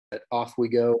Off we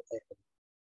go.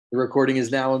 The recording is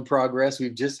now in progress.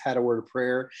 We've just had a word of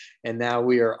prayer, and now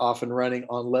we are off and running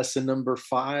on lesson number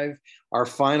 5, our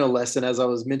final lesson, as I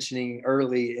was mentioning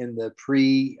early in the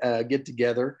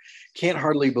get-together. Can't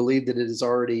hardly believe that it is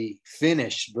already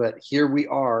finished, but here we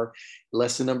are,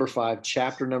 lesson number 5,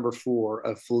 chapter number 4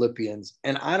 of Philippians.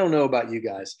 And I don't know about you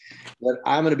guys, but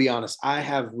I'm going to be honest. I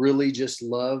have really just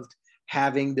loved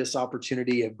having this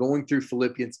opportunity of going through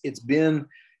Philippians. It's been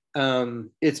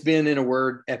in a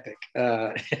word, epic.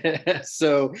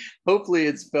 So hopefully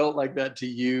it's felt like that to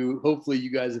you. Hopefully you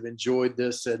guys have enjoyed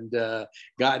this and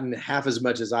gotten half as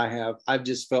much as I have. I've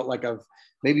just felt like I've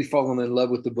maybe fallen in love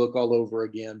with the book all over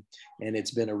again, and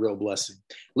it's been a real blessing.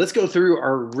 Let's go through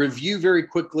our review very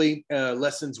quickly,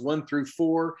 lessons 1 through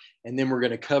 4, and then we're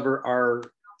going to cover our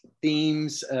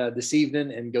themes this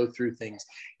evening and go through things.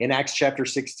 In Acts chapter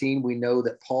 16, we know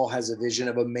that Paul has a vision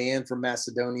of a man from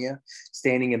Macedonia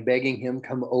standing and begging him,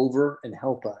 come over and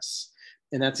help us.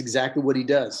 And that's exactly what he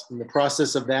does. In the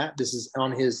process of that, this is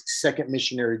on his second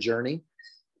missionary journey.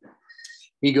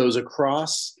 He goes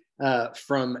across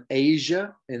from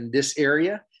Asia in this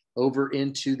area over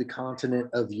into the continent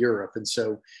of Europe. And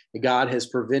so God has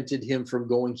prevented him from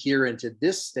going here into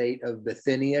this state of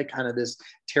Bithynia, kind of this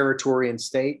territory and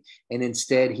state. And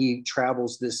instead he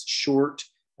travels this short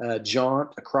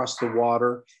jaunt across the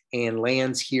water and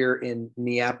lands here in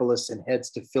Neapolis and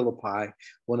heads to Philippi,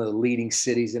 one of the leading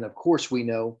cities. And of course, we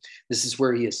know this is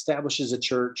where he establishes a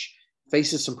church,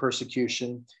 faces some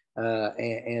persecution,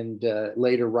 and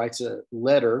later writes a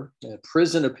letter, a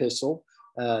prison epistle,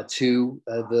 to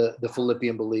the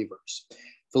Philippian believers.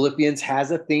 Philippians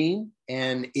has a theme,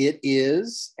 and it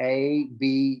is A,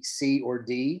 B, C, or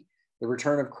D: the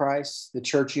return of Christ, the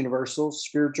church universal,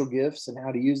 spiritual gifts and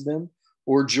how to use them,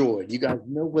 or joy. Do you guys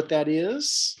know what that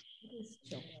is?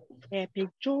 Epic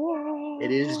joy.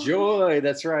 It is joy.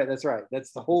 That's right. That's right.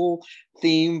 That's the whole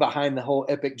theme behind the whole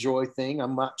epic joy thing.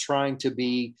 I'm not trying to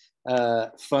be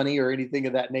funny or anything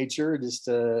of that nature. Just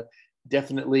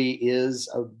definitely is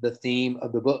the theme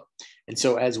of the book. And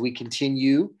so as we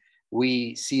continue,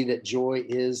 we see that joy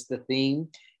is the theme.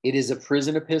 It is a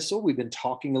prison epistle. We've been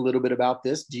talking a little bit about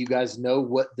this. Do you guys know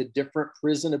what the different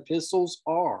prison epistles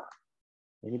are?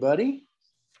 Anybody?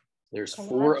 There's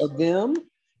 4 of them.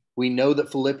 We know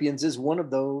that Philippians is one of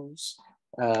those.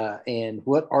 And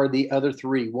what are the other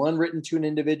 3? One written to an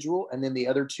individual, and then the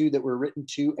other 2 that were written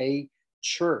to a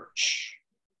church.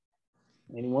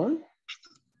 Anyone?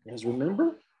 You guys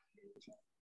remember?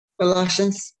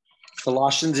 Colossians.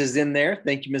 Colossians is in there.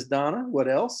 Thank you, Ms. Donna. What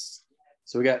else?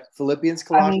 So we got Philippians,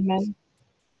 Colossians.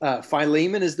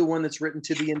 Philemon is the one that's written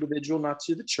to the individual, not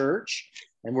to the church.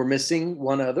 And we're missing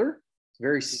one other.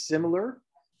 Very similar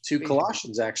to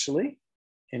Colossians, actually.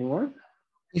 Anyone?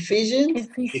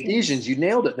 Ephesians. You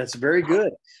nailed it. That's very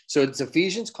good. So it's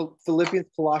Ephesians, Philippians,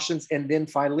 Colossians, and then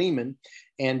Philemon.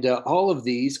 And all of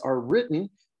these are written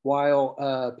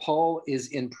while Paul is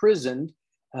imprisoned,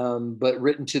 but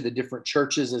written to the different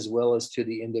churches as well as to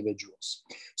the individuals.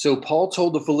 So Paul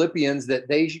told the Philippians that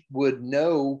they would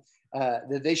know,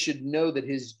 that they should know that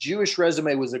his Jewish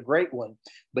resume was a great one,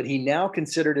 but he now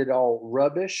considered it all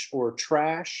rubbish or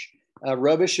trash.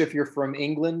 Rubbish if you're from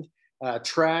England,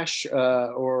 trash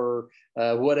or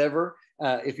whatever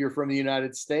if you're from the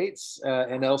United States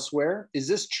and elsewhere. Is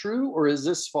this true or is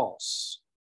this false?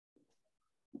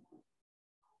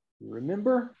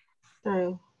 Remember?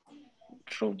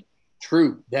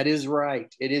 True. That is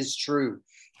right. It is true.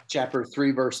 Chapter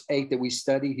 3, verse 8 that we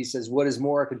studied, he says, what is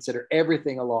more, I consider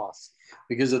everything a loss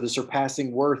because of the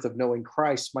surpassing worth of knowing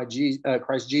Christ,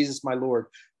 Christ Jesus, my Lord,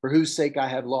 for whose sake I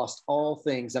have lost all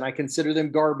things, and I consider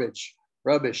them garbage,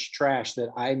 rubbish, trash,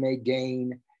 that I may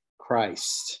gain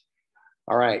Christ.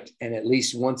 All right. And at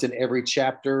least once in every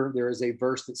chapter, there is a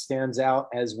verse that stands out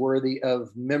as worthy of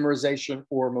memorization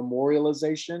or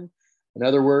memorialization. In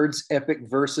other words, epic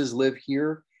verses live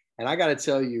here. And I got to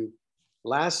tell you,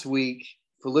 last week,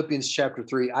 Philippians chapter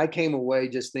 3, I came away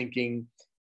just thinking,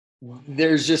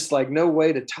 there's just like no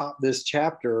way to top this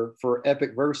chapter for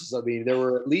epic verses. I mean, there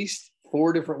were at least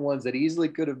 4 different ones that easily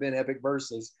could have been epic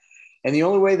verses. And the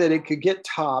only way that it could get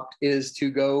topped is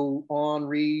to go on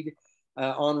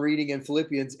reading in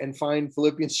Philippians and find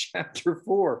Philippians chapter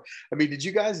 4. I mean, did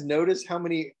you guys notice how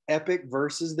many epic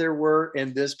verses there were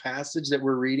in this passage that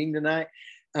we're reading tonight?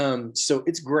 So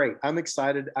it's great. I'm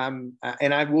excited. And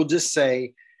I will just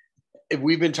say, if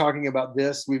we've been talking about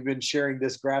this, we've been sharing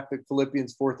this graphic,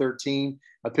 Philippians 4:13,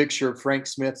 a picture of Frank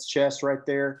Smith's chest right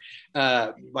there.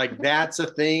 Like that's a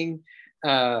thing.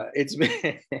 It's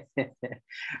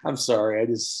I'm sorry. I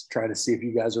just try to see if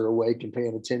you guys are awake and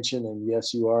paying attention. And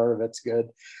yes, you are. That's good.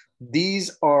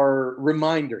 These are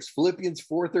reminders. Philippians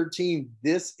 4:13.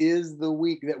 This is the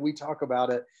week that we talk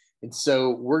about it. And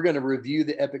so we're going to review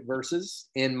the epic verses.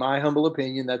 In my humble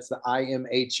opinion, that's the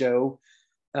IMHO.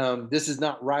 This is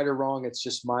not right or wrong. It's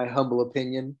just my humble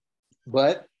opinion.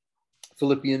 But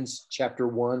Philippians chapter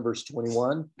 1, verse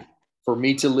 21. For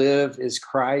me to live is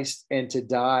Christ, and to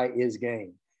die is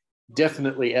gain.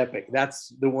 Definitely epic. That's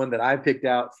the one that I picked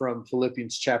out from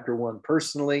Philippians chapter 1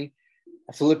 personally.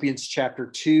 Philippians chapter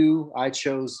 2, I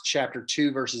chose chapter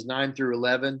 2, verses 9 through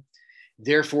 11.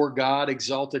 Therefore, God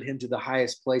exalted him to the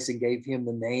highest place and gave him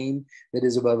the name that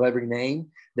is above every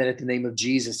name, that at the name of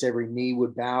Jesus, every knee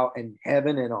would bow in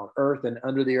heaven and on earth and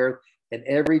under the earth, and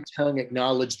every tongue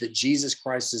acknowledge that Jesus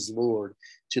Christ is Lord,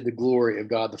 to the glory of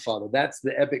God the Father. That's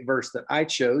the epic verse that I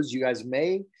chose. You guys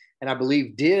may, and I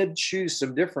believe did, choose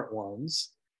some different ones.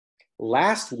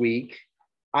 Last week,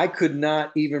 I could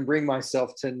not even bring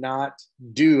myself to not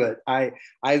do it. I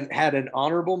had an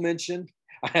honorable mention.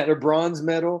 I had a bronze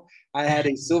medal. I had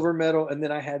a silver medal, and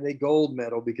then I had a gold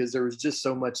medal because there was just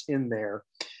so much in there.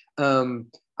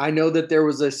 I know that there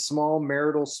was a small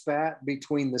marital spat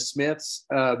between the Smiths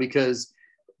because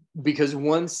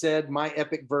one said my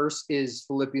epic verse is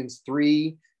Philippians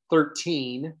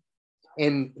 3:13,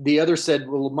 and the other said,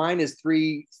 well, mine is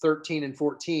 3:13 and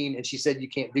 14, and she said you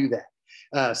can't do that.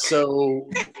 So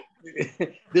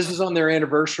this was on their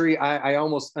anniversary. I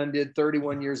almost undid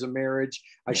 31 years of marriage.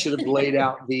 I should have laid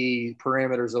out the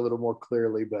parameters a little more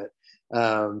clearly, but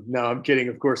no, I'm kidding.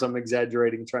 Of course, I'm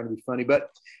exaggerating, trying to be funny.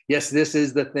 But yes, this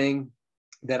is the thing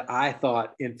that I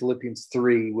thought in Philippians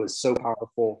 3 was so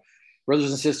powerful.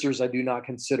 Brothers and sisters, I do not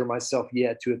consider myself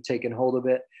yet to have taken hold of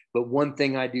it. But one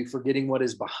thing I do, forgetting what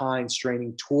is behind,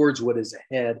 straining towards what is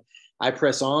ahead, I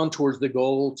press on towards the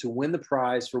goal to win the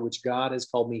prize for which God has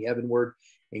called me heavenward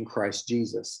in Christ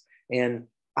Jesus. And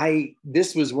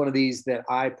this was one of these that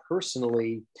I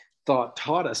personally thought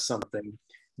taught us something,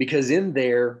 because in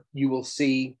there you will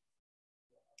see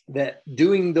that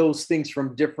doing those things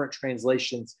from different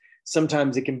translations,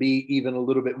 sometimes it can be even a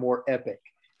little bit more epic.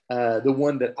 The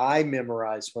one that I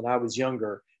memorized when I was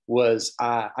younger was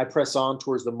I press on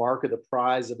towards the mark of the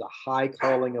prize of the high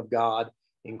calling of God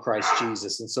in Christ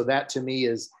Jesus. And so that to me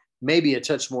is maybe a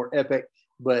touch more epic,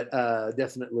 but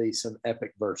definitely some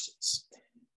epic verses.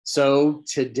 So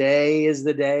today is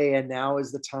the day, and now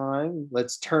is the time.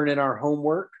 Let's turn in our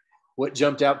homework. What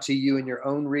jumped out to you in your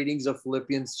own readings of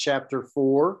Philippians chapter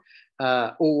 4,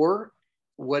 or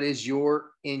what is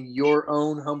in your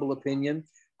own humble opinion,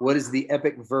 what is the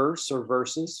epic verse or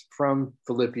verses from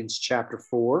Philippians chapter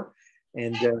 4?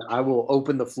 And I will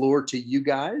open the floor to you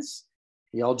guys.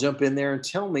 Y'all jump in there and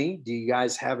tell me, do you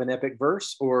guys have an epic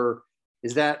verse, or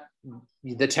is that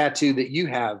the tattoo that you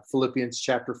have, Philippians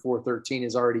chapter 4:13,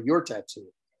 is already your tattoo?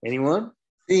 Anyone?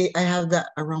 See, I have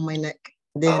that around my neck.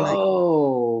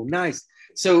 Oh, nice.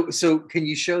 So can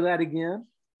you show that again?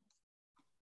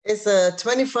 It's a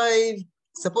 25,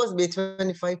 supposed to be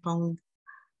 25-pound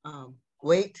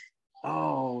weight.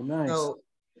 Oh, nice. So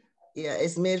yeah,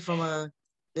 it's made from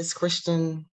this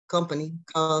Christian company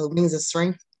called Wings of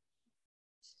Strength.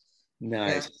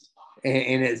 Nice. Yeah.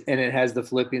 And it has the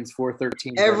Philippians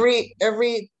 4:13.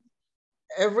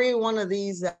 Every one of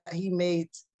these that he made,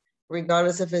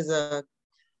 regardless if it's a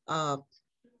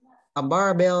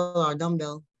barbell or a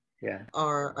dumbbell, yeah,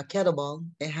 or a kettlebell,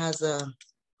 it has a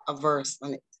verse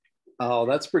on it. Oh,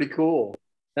 that's pretty cool.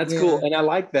 That's cool. And I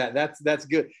like that. That's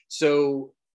good.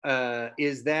 So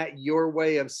is that your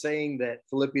way of saying that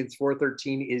Philippians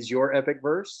 4:13 is your epic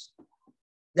verse?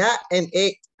 That and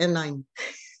 8 and 9.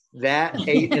 That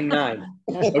 8 and 9.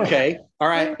 Okay. All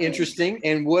right. Interesting.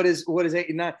 And what is 8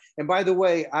 and 9? And by the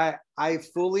way, I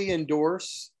fully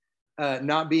endorse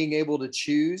not being able to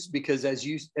choose, because as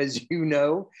you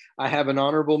know, I have an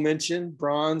honorable mention,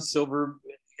 bronze, silver.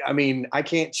 I mean, I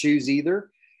can't choose either.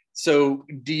 So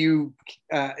do you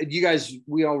guys,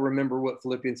 we all remember what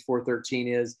Philippians 4:13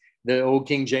 is, the old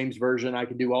King James version. I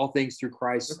can do all things through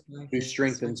Christ who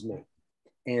strengthens me.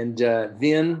 And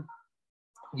then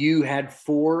you had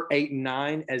 4, 8, and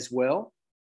 9 as well.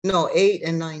 No, 8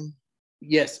 and 9.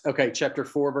 Yes. Okay. Chapter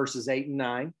 4, verses 8 and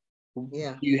 9.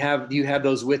 Yeah. Do you have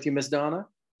those with you, Miss Donna?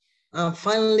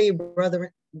 Finally,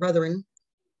 brethren,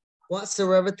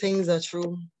 whatsoever things are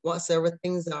true, whatsoever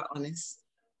things are honest,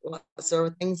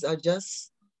 whatsoever things are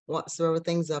just, whatsoever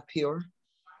things are pure,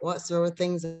 whatsoever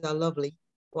things are lovely,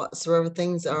 whatsoever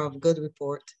things are of good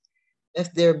report,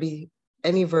 if there be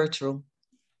any virtue,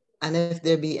 and if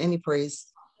there be any praise,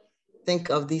 think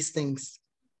of these things.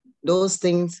 Those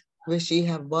things which ye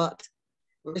have both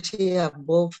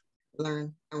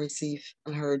learned and received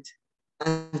and heard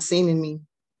and seen in me,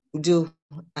 do,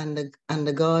 and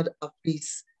the God of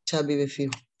peace shall be with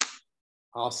you.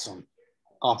 Awesome.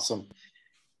 Awesome.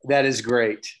 That is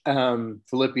great.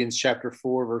 Philippians chapter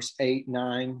 4, verse 8,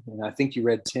 9, and I think you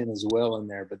read 10 as well in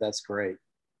there, but that's great.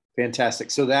 Fantastic.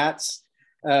 So that's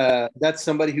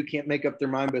somebody who can't make up their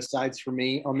mind besides for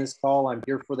me on this call. I'm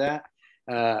here for that.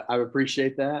 I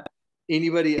appreciate that.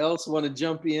 Anybody else want to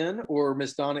jump in? Or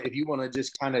Miss Donna, if you want to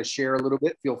just kind of share a little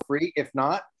bit, feel free. If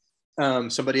not,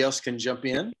 somebody else can jump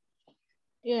in.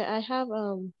 Yeah, I have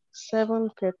 7,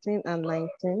 13, and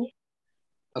 19.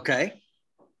 Okay.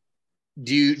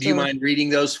 Do you mind reading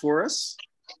those for us?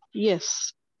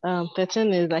 Yes.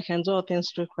 13 is I can do all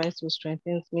things through Christ who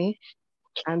strengthens me.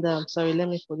 And sorry, let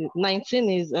me put it. 19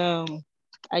 is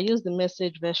I use the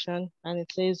Message version, and it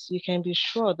says you can be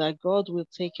sure that God will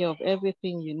take care of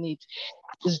everything you need.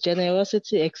 His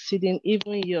generosity exceeding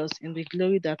even yours in the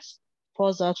glory that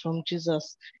pours out from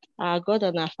Jesus. Our God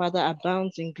and our Father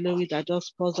abounds in glory that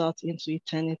just pours out into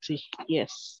eternity.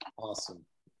 Yes. Awesome.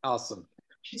 Awesome.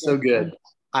 So good.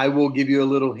 I will give you a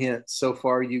little hint. So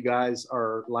far, you guys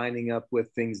are lining up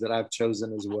with things that I've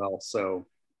chosen as well. So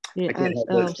yeah, I can't help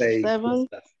but say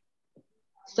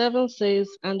 7 says,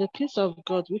 and the peace of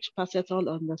God, which passeth all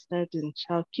understanding,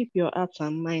 shall keep your hearts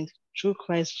and mind through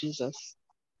Christ Jesus.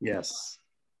 Yes.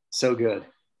 So good.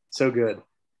 So good.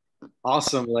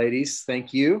 Awesome, ladies.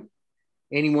 Thank you.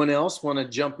 Anyone else want to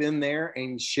jump in there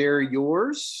and share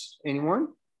yours? Anyone?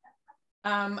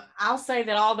 I'll say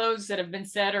that all those that have been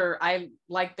said, or I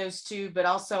like those two, but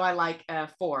also I like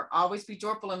 4. Always be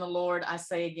joyful in the Lord. I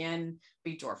say again,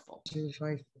 be joyful.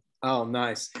 Oh,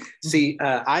 nice. See,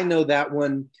 I know that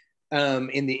one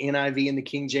in the NIV and the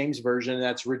King James Version.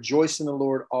 That's rejoice in the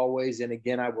Lord always. And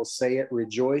again, I will say it,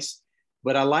 rejoice.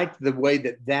 But I like the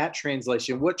way that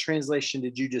translation. What translation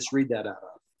did you just read that out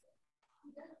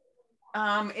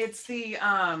of? It's the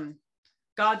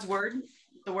God's word.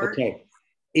 The word. Okay.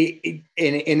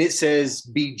 And it says,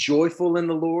 be joyful in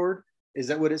the Lord. Is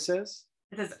that what it says?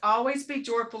 It says, always be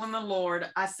joyful in the Lord.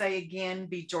 I say again,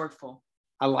 be joyful.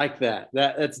 I like that.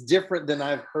 That's different than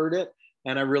I've heard it.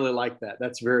 And I really like that.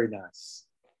 That's very nice.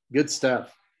 Good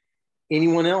stuff.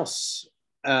 Anyone else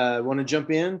want to jump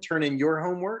in, turn in your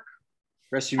homework?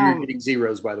 The rest of you are getting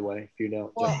zeros, by the way, if you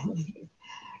don't. Well,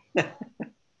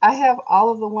 I have all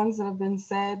of the ones that have been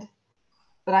said,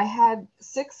 but I had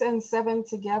 6 and 7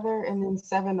 together and then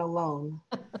 7 alone.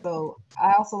 So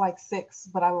I also like 6,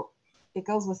 but it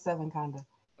goes with 7 kind of.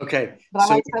 Okay. But I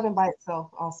like 7 by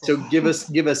itself also. So give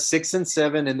us 6 and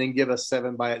 7, and then give us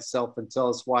 7 by itself, and tell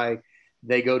us why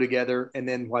they go together and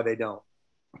then why they don't.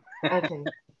 Okay.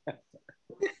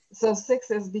 So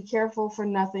 6 is, be careful for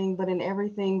nothing, but in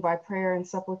everything by prayer and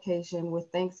supplication with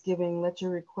thanksgiving, let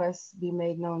your requests be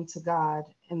made known to God,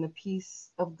 and the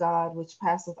peace of God, which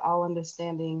passeth all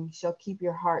understanding, shall keep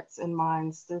your hearts and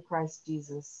minds through Christ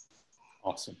Jesus.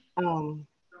 Awesome.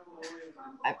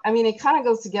 I mean, it kind of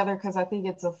goes together because I think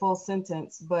it's a full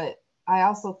sentence, but I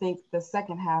also think the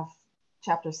second half,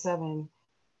 chapter 7,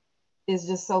 is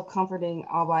just so comforting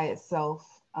all by itself.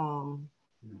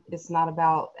 It's not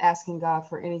about asking God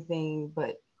for anything,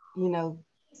 but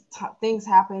things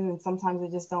happen and sometimes they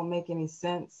just don't make any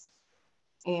sense.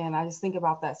 And I just think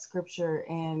about that scripture,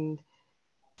 and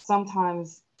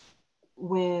sometimes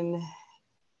when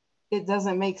it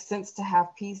doesn't make sense to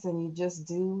have peace and you just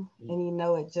do, and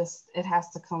it has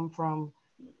to come from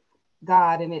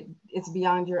God, and it's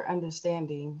beyond your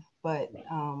understanding, but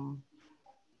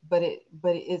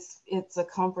it's a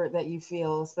comfort that you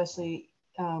feel, especially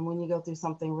when you go through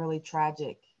something really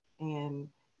tragic and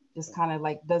just kind of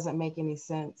like doesn't make any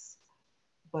sense,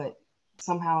 but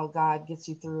somehow God gets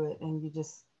you through it, and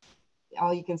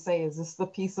all you can say is it's the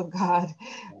peace of God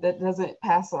that doesn't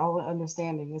pass all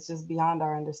understanding. It's just beyond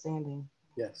our understanding.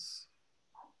 Yes.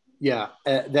 Yeah,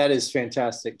 that is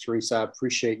fantastic, Teresa. I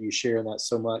appreciate you sharing that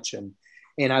so much. And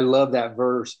I love that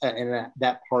verse, and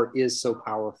that part is so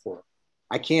powerful.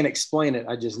 I can't explain it.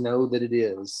 I just know that it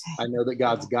is. I know that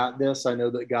God's got this. I know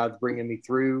that God's bringing me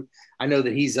through. I know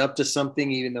that he's up to something,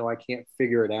 even though I can't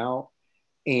figure it out.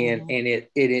 And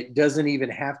it doesn't even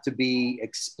have to be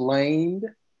explained.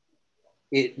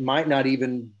 It might not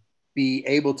even be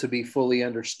able to be fully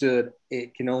understood.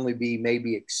 It can only be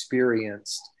maybe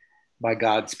experienced by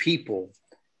God's people.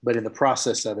 But in the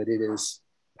process of it, it is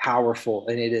powerful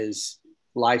and it is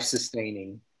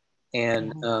life-sustaining.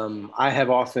 And I have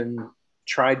often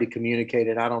tried to communicate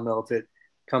it. I don't know if it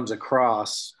comes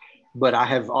across, but I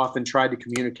have often tried to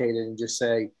communicate it and just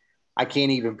say, I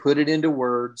can't even put it into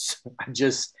words. I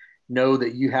just know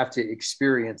that you have to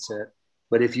experience it.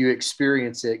 But if you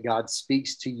experience it, God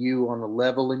speaks to you on a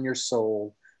level in your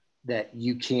soul that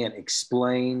you can't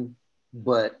explain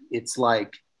but it's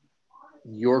like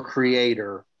your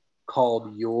creator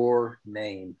called your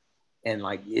name, and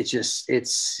like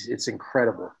it's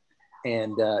incredible,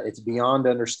 and it's beyond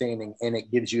understanding, and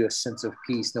it gives you a sense of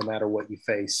peace no matter what you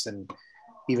face, and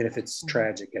even if it's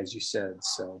tragic, as you said.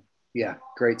 So yeah,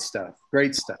 great stuff,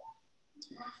 very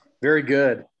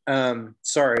good.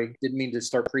 Sorry, didn't mean to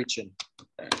start preaching.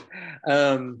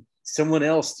 Someone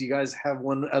else, do you guys have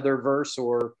one other verse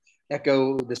or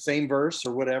echo the same verse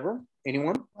or whatever?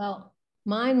 Anyone? Well,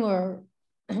 mine were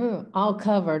all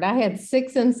covered. I had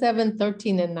 6 and 7,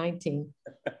 13 and 19.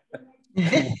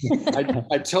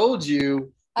 I told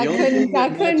you. I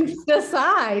couldn't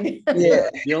decide. Yeah.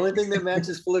 The only thing that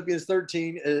matches Philippians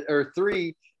 13 or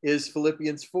 3 is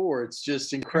Philippians 4. It's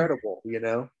just incredible, you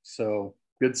know? So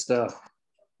good stuff.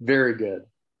 Very good.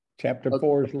 Chapter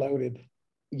 4 is loaded.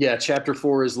 Yeah, chapter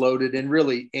 4 is loaded. And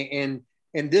really, and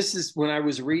this is when I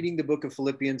was reading the book of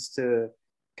Philippians to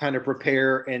kind of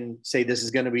prepare and say this is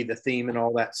going to be the theme and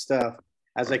all that stuff.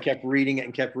 As I kept reading it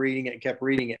and kept reading it and kept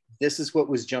reading it, this is what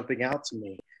was jumping out to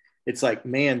me. It's like,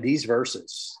 man, these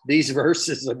verses,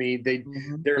 I mean,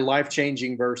 they're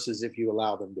life-changing verses if you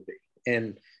allow them to be,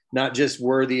 and not just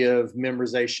worthy of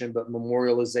memorization, but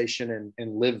memorialization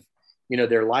and live, you know,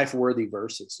 they're life-worthy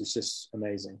verses. It's just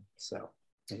amazing. So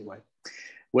anyway,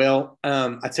 well,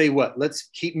 I tell you what, let's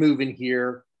keep moving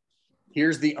here.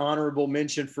 Here's the honorable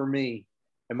mention for me.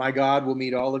 And my God will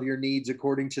meet all of your needs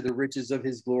according to the riches of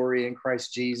his glory in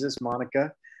Christ Jesus.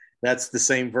 Monica, that's the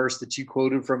same verse that you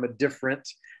quoted from a different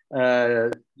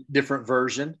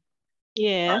version.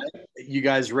 Yeah. You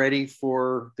guys ready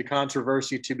for the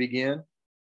controversy to begin?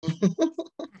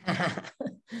 All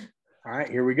right,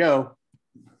 here we go.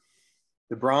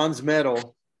 The bronze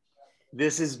medal.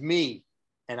 This is me.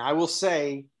 And I will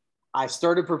say, I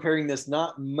started preparing this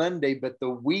not Monday, but a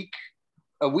week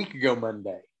ago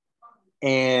Monday.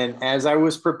 And as I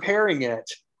was preparing it,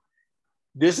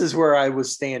 this is where I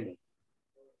was standing.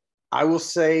 I will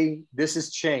say this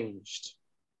has changed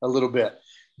a little bit,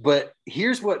 but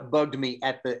here's what bugged me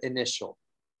at the initial,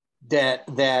 that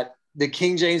the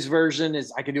King James Version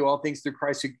is, I can do all things through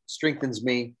Christ who strengthens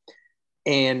me.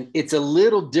 And it's a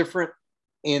little different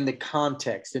in the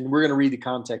context. And we're going to read the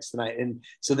context tonight. And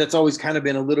so that's always kind of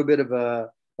been a little bit of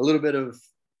a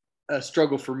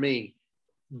struggle for me,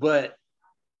 but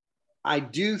I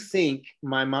do think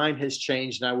my mind has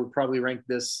changed, and I would probably rank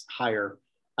this higher.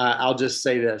 I'll just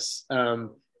say this.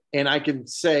 And I can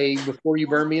say, before you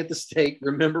burn me at the stake,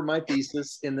 remember my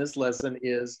thesis in this lesson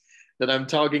is that I'm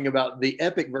talking about the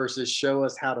epic verses show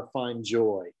us how to find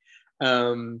joy.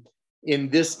 And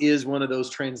this is one of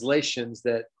those translations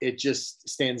that it just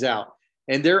stands out.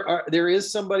 And there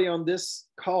is somebody on this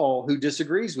call who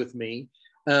disagrees with me,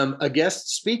 a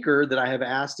guest speaker that I have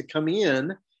asked to come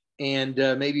in and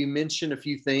maybe mention a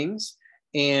few things,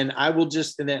 and I will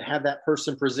just and then have that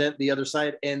person present the other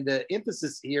side. And the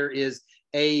emphasis here is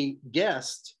a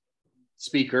guest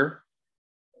speaker.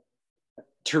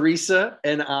 Teresa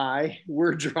and I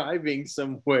were driving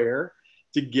somewhere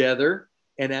together,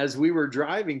 and as we were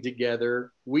driving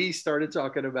together, we started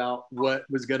talking about what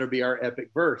was going to be our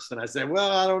epic verse. And I said,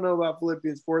 well, I don't know about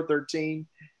Philippians 4:13.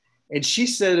 And she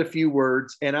said a few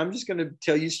words, and I'm just going to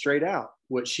tell you straight out.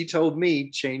 What she told me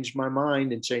changed my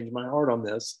mind and changed my heart on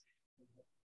this.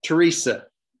 Teresa,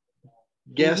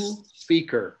 guest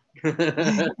speaker,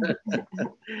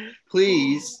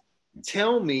 please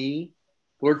tell me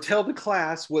or tell the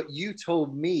class what you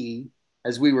told me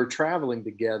as we were traveling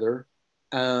together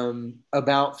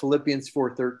about Philippians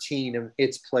 4:13 and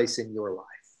its place in your life.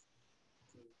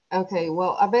 Okay,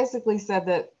 well, I basically said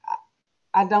that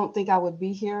I don't think I would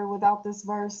be here without this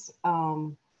verse.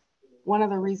 One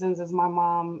of the reasons is my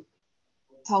mom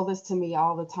told this to me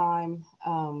all the time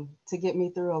to get me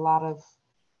through a lot of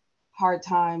hard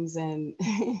times. And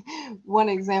one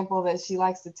example that she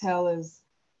likes to tell is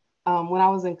when I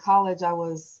was in college, I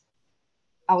was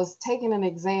taking an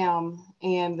exam,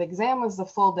 and the exam was a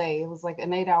full day. It was like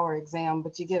an 8-hour exam,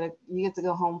 but you get to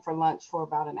go home for lunch for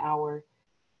about an hour.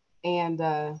 And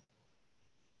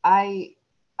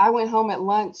I went home at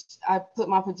lunch. I put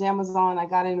my pajamas on. I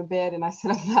got into bed and I said,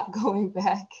 I'm not going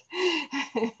back.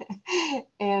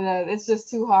 And it's just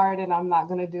too hard and I'm not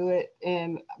going to do it.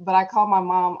 But I called my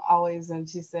mom always, and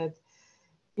she said,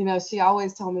 you know, she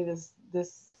always told me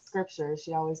this scripture.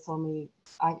 She always told me,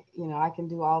 I can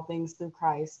do all things through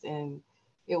Christ. And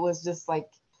it was just like,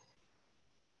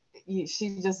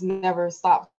 she just never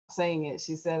stopped saying it.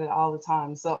 She said it all the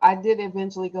time. So I did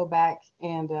eventually go back,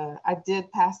 and I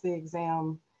did pass the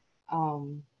exam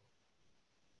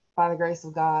by the grace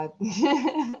of God.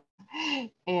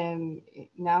 And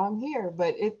now I'm here.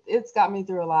 But it's got me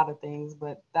through a lot of things.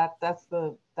 But that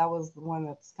was the one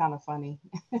that's kind of funny.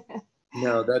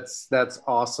 No, that's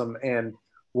awesome. And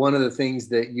one of the things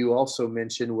that you also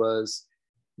mentioned was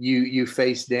you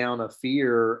faced down a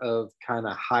fear of kind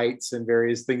of heights and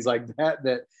various things like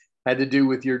that had to do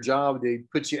with your job. They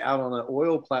put you out on an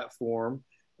oil platform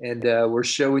and we're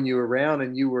showing you around,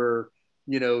 and you were,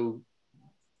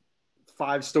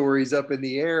 5 stories up in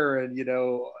the air and,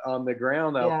 on the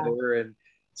ground out there and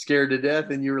scared to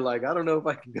death. And you were like, I don't know if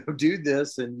I can go do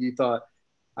this. And you thought,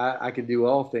 I can do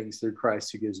all things through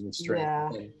Christ who gives me strength.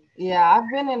 Yeah. Yeah. I've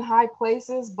been in high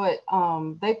places, but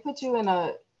they put you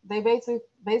in they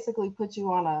basically put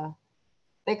you on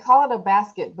they call it a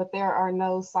basket, but there are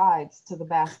no sides to the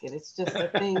basket. It's just a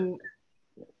thing.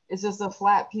 It's just a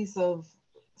flat piece of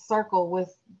circle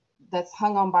that's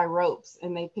hung on by ropes,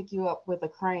 and they pick you up with a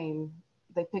crane.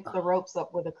 They pick the ropes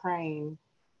up with a crane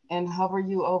and hover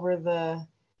you over the,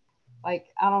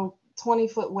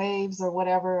 20-foot waves or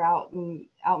whatever out in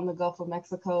the Gulf of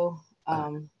Mexico.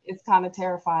 It's kind of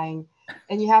terrifying.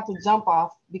 And you have to jump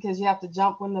off, because you have to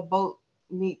jump when the boat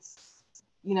meets,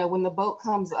 when the boat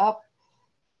comes up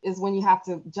is when you have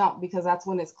to jump, because that's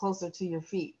when it's closer to your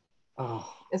feet.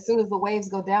 Oh. As soon as the waves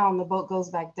go down, the boat goes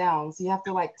back down. So you have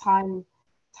to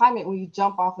time it when you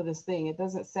jump off of this thing. It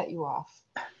doesn't set you off.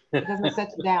 It doesn't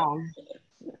set you down.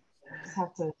 You just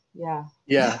have to, yeah.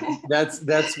 Yeah,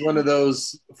 that's one of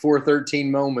those 413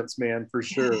 moments, man, for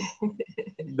sure.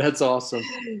 That's awesome.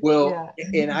 Well,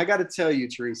 and I got to tell you,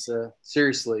 Teresa,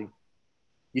 seriously,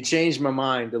 you changed my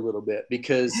mind a little bit,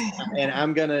 because, and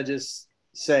I'm going to just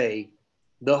say,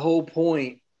 the whole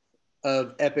point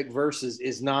of epic verses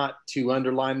is not to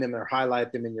underline them or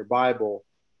highlight them in your Bible.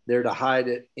 They're to hide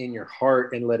it in your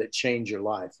heart and let it change your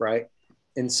life, right?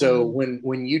 And so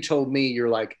when you told me, you're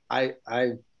like, I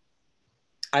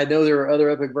know there are other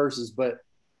epic verses, but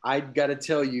I got to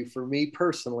tell you, for me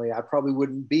personally, I probably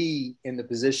wouldn't be in the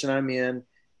position I'm in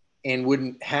and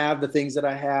wouldn't have the things that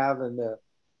I have, and the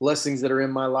blessings that are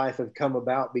in my life have come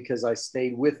about because I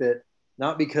stayed with it.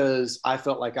 Not because I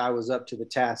felt like I was up to the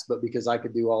task, but because I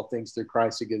could do all things through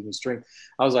Christ who gives me strength.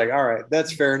 I was like, all right,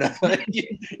 that's fair enough.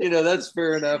 That's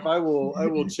fair enough. I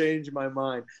will change my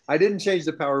mind. I didn't change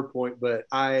the PowerPoint, but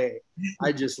I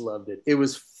just loved it. It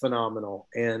was phenomenal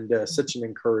and such an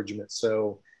encouragement.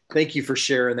 So thank you for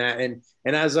sharing that. And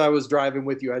as I was driving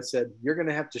with you, I said, you're going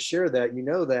to have to share that. You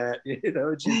know that,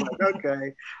 and she's like,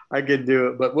 okay, I can do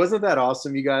it. But wasn't that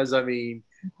awesome, you guys? I mean,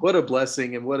 what a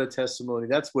blessing and what a testimony.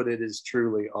 That's what it is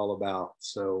truly all about.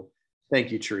 So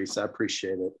thank you, Teresa. I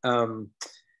appreciate it. All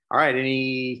right.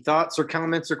 Any thoughts or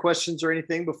comments or questions or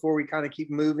anything before we kind of keep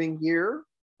moving here?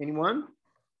 Anyone?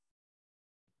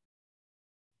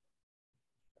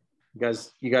 You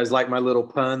guys like my little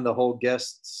pun, the whole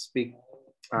guest speak?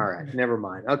 All right, never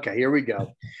mind. Okay, here we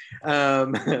go.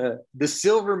 The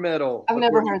silver medal. I've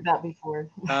never heard that before.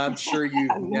 I'm sure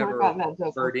you've never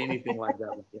heard anything like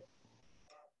that before.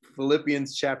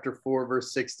 Philippians chapter 4,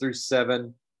 verse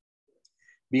 6-7.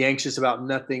 Be anxious about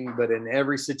nothing, but in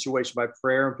every situation by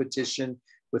prayer and petition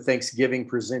with thanksgiving,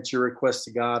 present your requests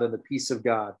to God, and the peace of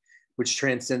God, which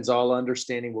transcends all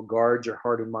understanding, will guard your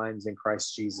heart and minds in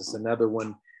Christ Jesus. Another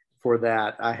one for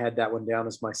that. I had that one down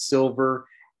as my silver.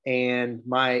 And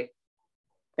my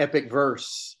epic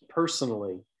verse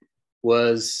personally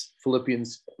was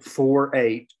Philippians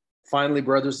 4:8. Finally,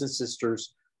 brothers and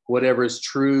sisters, whatever is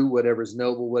true, whatever is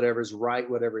noble, whatever is right,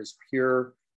 whatever is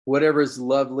pure, whatever is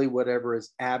lovely, whatever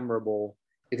is admirable,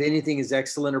 if anything is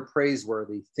excellent or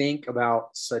praiseworthy, think about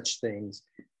such things.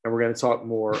 And we're going to talk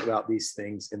more about these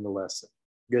things in the lesson.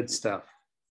 Good stuff.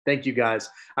 Thank you, guys.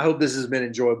 I hope this has been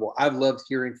enjoyable. I've loved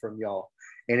hearing from y'all,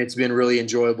 and it's been really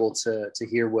enjoyable to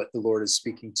hear what the Lord is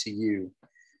speaking to you.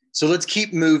 So let's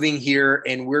keep moving here,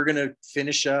 and we're going to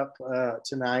finish up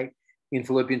tonight in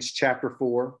Philippians chapter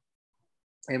 4.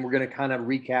 And we're going to kind of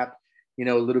recap,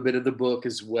 a little bit of the book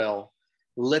as well.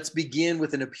 Let's begin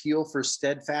with an appeal for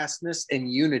steadfastness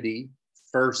and unity,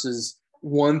 verses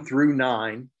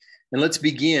 1-9. And let's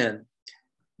begin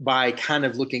by kind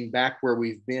of looking back where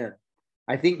we've been.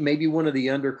 I think maybe one of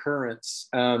the undercurrents,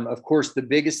 of course, the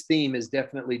biggest theme is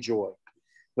definitely joy.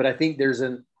 But I think there's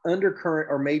an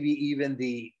undercurrent, or maybe even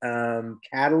the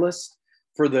catalyst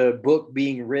for the book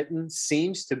being written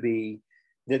seems to be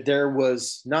that there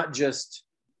was not just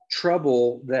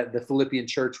trouble that the Philippian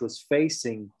church was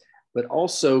facing, but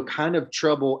also kind of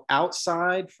trouble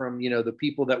outside from, the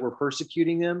people that were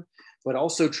persecuting them, but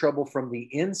also trouble from the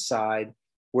inside,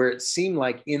 where it seemed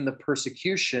like in the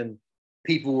persecution,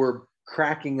 people were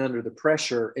cracking under the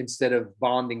pressure instead of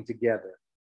bonding together.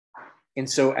 And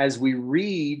so as we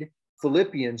read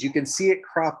Philippians, you can see it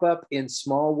crop up in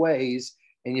small ways.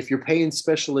 And if you're paying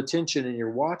special attention and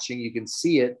you're watching, you can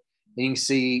see it. And you can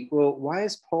see, well, why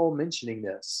is Paul mentioning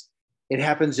this? It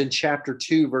happens in chapter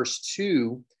 2, verse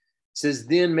 2. It says,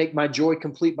 then make my joy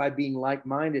complete by being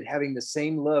like-minded, having the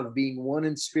same love, being one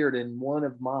in spirit and one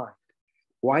of mind.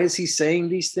 Why is he saying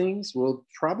these things? Well,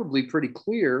 probably pretty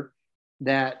clear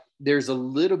that there's a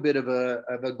little bit of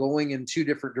a going in two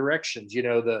different directions. You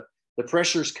know, the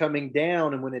pressure's coming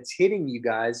down, and when it's hitting you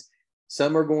guys,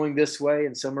 some are going this way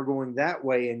and some are going that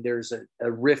way, and there's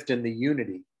a rift in the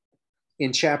unity.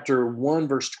 In chapter 1,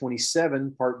 verse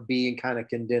 27, part B, and kind of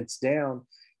condensed down,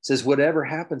 says, whatever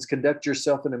happens, conduct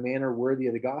yourself in a manner worthy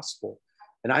of the gospel.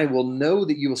 And I will know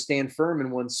that you will stand firm in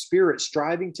one spirit,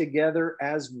 striving together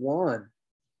as one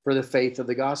for the faith of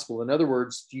the gospel. In other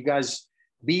words, you guys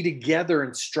be together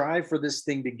and strive for this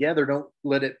thing together. Don't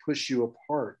let it push you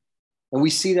apart. And we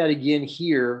see that again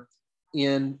here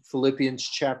in Philippians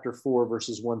chapter 4,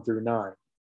 verses 1 through 9.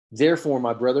 Therefore,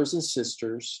 my brothers and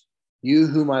sisters, you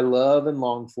whom I love and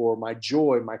long for, my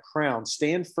joy, my crown,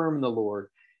 stand firm in the Lord.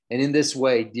 And in this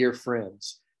way, dear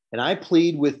friends, and I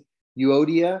plead with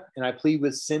Euodia and I plead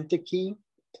with Syntyche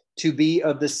to be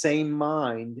of the same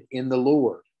mind in the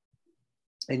Lord.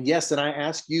 And yes, and I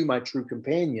ask you, my true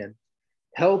companion,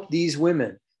 help these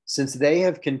women, since they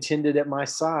have contended at my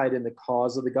side in the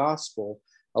cause of the gospel,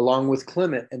 along with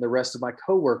Clement and the rest of my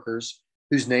co-workers,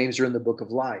 whose names are in the book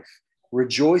of life.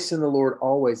 Rejoice in the Lord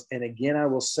always. And again, I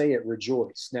will say it,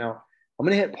 rejoice. Now, I'm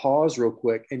going to hit pause real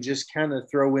quick and just kind of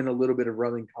throw in a little bit of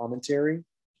Roman commentary.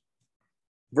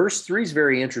 Verse 3 is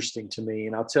very interesting to me,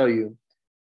 and I'll tell you.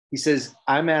 He says,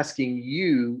 I'm asking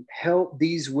you, help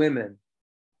these women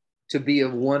to be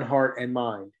of one heart and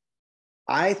mind.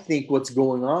 I think what's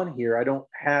going on here, I don't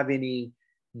have any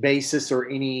basis or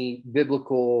any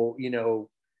biblical,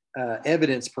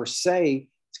 evidence per se.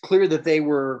 It's clear that they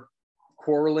were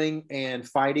quarreling and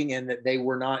fighting and that they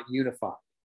were not unified.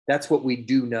 That's what we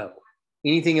do know.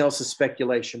 Anything else is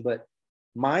speculation. But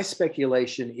my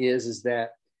speculation is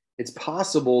that it's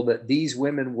possible that these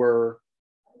women were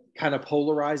kind of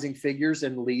polarizing figures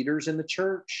and leaders in the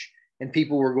church, and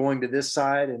people were going to this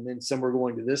side and then some were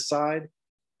going to this side.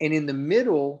 And in the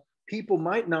middle, people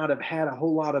might not have had a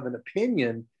whole lot of an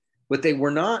opinion, but they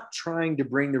were not trying to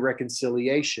bring the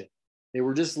reconciliation. They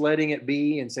were just letting it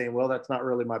be and saying, well, that's not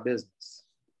really my business.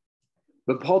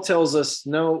 But Paul tells us,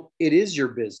 no, it is your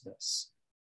business.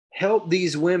 Help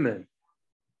these women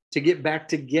to get back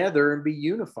together and be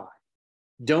unified.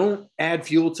 Don't add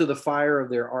fuel to the fire of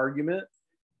their argument,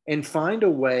 and find a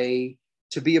way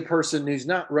to be a person who's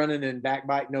not running and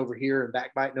backbiting over here and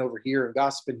backbiting over here and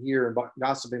gossiping here and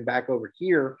gossiping back over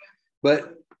here,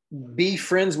 but be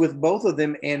friends with both of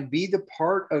them and be the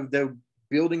part of the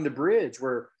building the bridge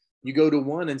where you go to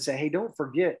one and say, hey, don't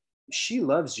forget, she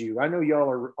loves you. I know y'all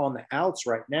are on the outs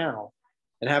right now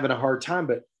and having a hard time,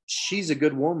 but she's a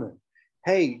good woman.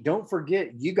 Hey, don't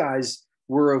forget, you guys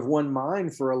were of one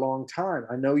mind for a long time.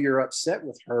 I know you're upset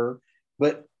with her,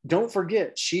 but don't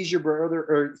forget, she's your brother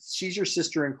or she's your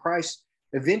sister in Christ.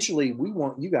 Eventually, we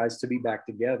want you guys to be back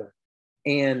together.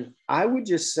 And I would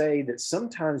just say that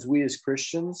sometimes we as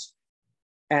Christians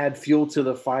add fuel to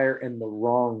the fire in the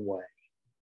wrong way.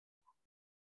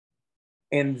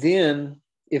 And then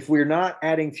if we're not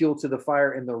adding fuel to the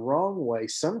fire in the wrong way,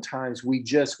 sometimes we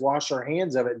just wash our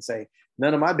hands of it and say,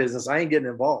 none of my business, I ain't getting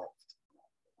involved.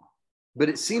 But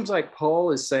it seems like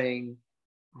Paul is saying,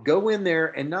 go in there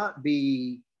and not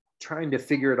be trying to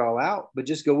figure it all out, but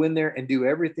just go in there and do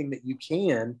everything that you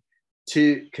can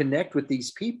to connect with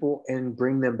these people and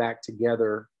bring them back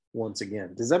together once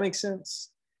again. Does that make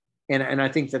sense? And I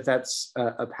think that that's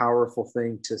a powerful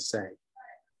thing to say.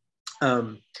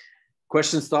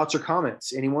 Questions, thoughts, or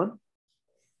comments? Anyone?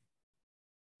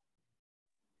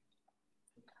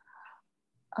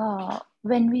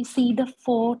 When we see the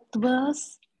fourth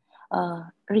verse,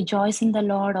 rejoice in the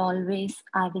Lord always.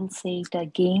 I will say it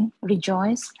again,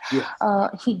 rejoice. Yes.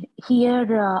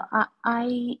 Here,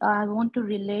 I want to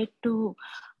relate to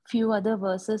few other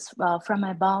verses from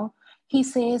above. He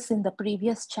says in the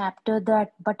previous chapter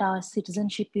that, but our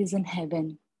citizenship is in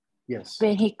heaven. Yes.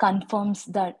 Where he confirms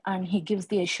that and he gives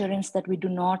the assurance that we do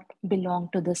not belong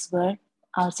to this world.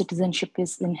 Our citizenship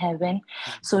is in heaven.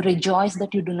 So rejoice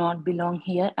that you do not belong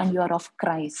here and you are of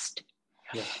Christ.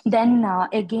 Yes. Then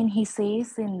again he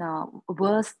says in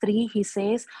verse 3, he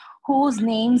says, whose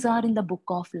names are in the book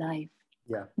of life.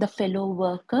 Yeah. The fellow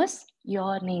workers,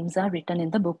 your names are written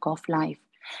in the book of life.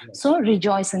 Yes. So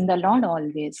rejoice in the Lord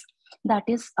always. That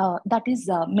is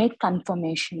made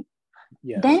confirmation.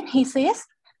 Yes. Then he says,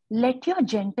 let your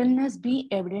gentleness be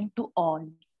evident to all.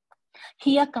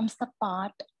 Here comes the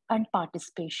part and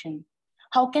participation.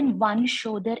 How can one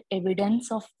show their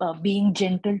evidence of being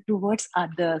gentle towards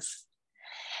others?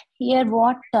 Here,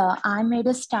 what I made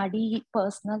a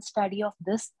personal study of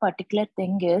this particular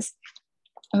thing is,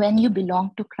 when you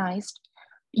belong to Christ,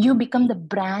 you become the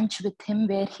branch with him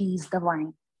where he is the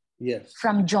vine. Yes.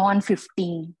 From John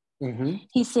 15. Mm-hmm.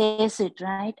 He says it,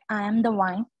 right? I am the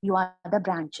vine, you are the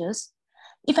branches.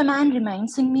 If a man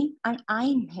remains in me and I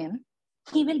in him,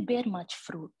 he will bear much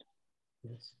fruit.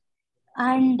 Yes.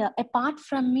 And apart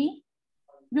from me,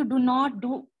 you do not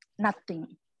do nothing.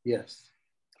 Yes.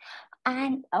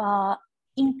 And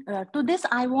to this,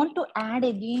 I want to add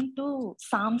again to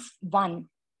Psalms 1,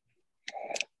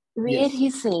 where he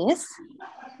says,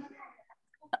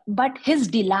 but his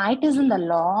delight is in the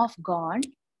law of God,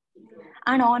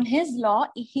 and on his law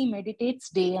he meditates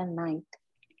day and night.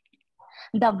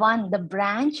 The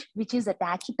branch which is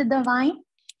attached to the vine,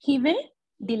 he will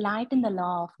delight in the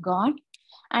law of God,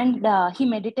 and he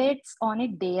meditates on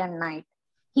it day and night.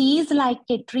 He is like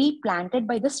a tree planted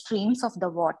by the streams of the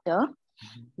water,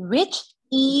 which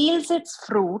yields its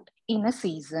fruit in a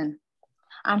season,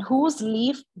 and whose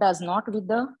leaf does not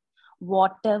wither.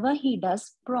 Whatever he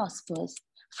does prospers.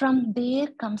 From there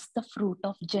comes the fruit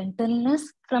of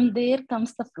gentleness. From there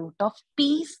comes the fruit of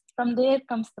peace. From there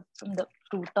comes the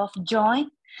fruit of joy.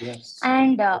 Yes.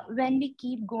 And when we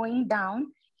keep going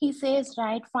down, he says,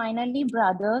 right, finally,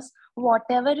 brothers,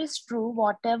 whatever is true,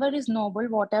 whatever is noble,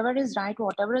 whatever is right,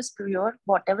 whatever is pure,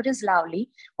 whatever is lovely,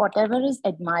 whatever is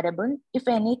admirable, if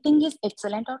anything is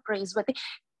excellent or praiseworthy,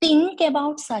 think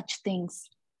about such things.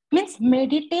 Means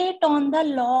meditate on the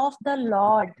law of the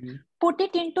Lord. Mm-hmm. Put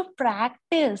it into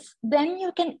practice. Then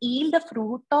you can yield the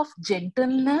fruit of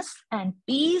gentleness and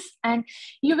peace, and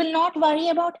you will not worry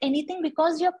about anything,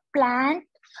 because you're planted,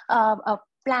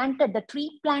 the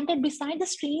tree planted beside the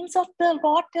streams of the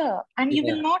water, and you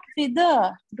will not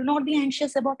wither. Do not be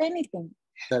anxious about anything.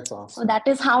 That's awesome. So that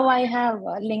is how I have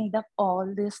linked up all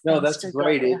this. No, that's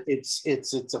great.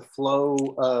 It's a flow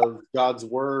of God's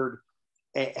word.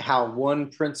 How one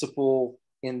principle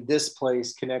in this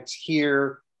place connects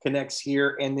here,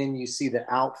 and then you see the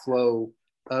outflow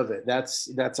of it.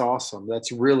 That's awesome.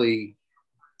 That's really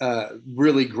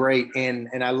really great, and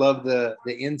I love the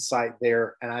insight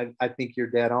there, and I think you're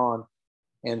dead on,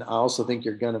 and I also think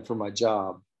you're gunning for my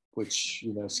job, which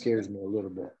scares me a little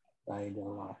bit. I ain't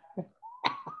gonna lie.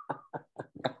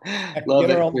 Love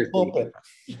Get her it, on the pulpit.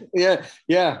 Yeah.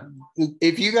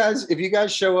 If you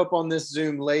guys show up on this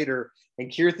Zoom later and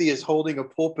Kirthi is holding a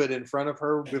pulpit in front of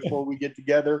her before we get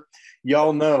together,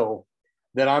 y'all know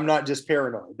that I'm not just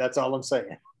paranoid. That's all I'm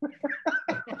saying.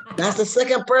 That's the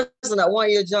second person that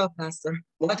want your job, Pastor.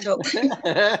 Watch out.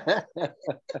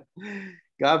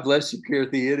 God bless you,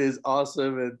 Kirthi. It is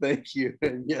awesome, and thank you.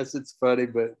 And yes, it's funny,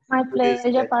 but my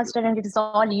pleasure, Pastor, and it is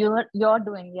all you're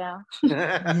doing. Yeah.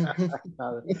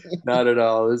 Not at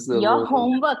all. This is your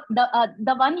homework.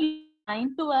 The one you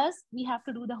assigned to us, we have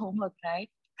to do the homework, right?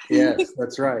 Yes,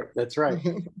 that's right. That's right.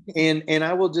 And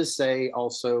I will just say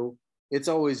also, it's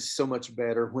always so much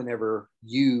better whenever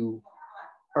you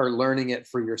are learning it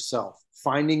for yourself,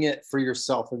 finding it for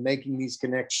yourself, and making these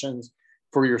connections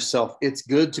for yourself. It's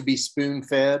good to be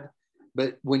spoon-fed,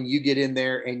 but when you get in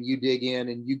there and you dig in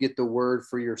and you get the word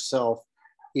for yourself,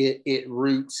 it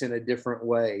roots in a different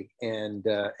way. And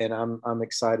I'm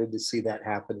excited to see that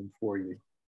happening for you.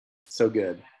 So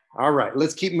good. All right,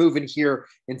 let's keep moving here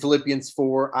in Philippians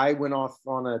 4. I went off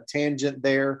on a tangent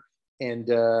there, and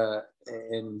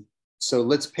so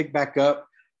let's pick back up.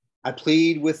 I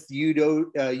plead with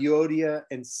Euodia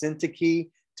and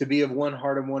Syntyche to be of one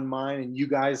heart and one mind, and you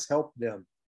guys help them.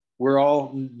 We're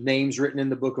all names written in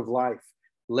the book of life.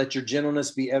 Let your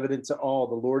gentleness be evident to all.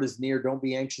 The Lord is near. Don't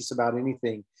be anxious about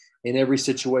anything. In every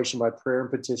situation, by prayer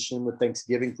and petition with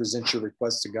thanksgiving, present your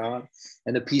requests to God,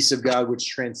 and the peace of God, which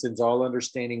transcends all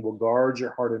understanding, will guard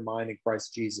your heart and mind in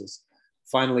Christ Jesus.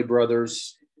 Finally,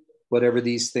 brothers, whatever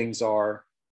these things are,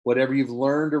 whatever you've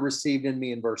learned or received in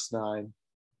me in verse 9,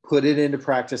 put it into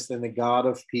practice, then the God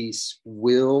of peace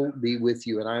will be with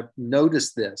you. And I've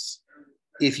noticed this.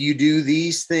 If you do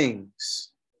these things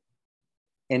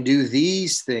and do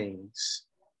these things,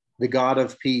 the God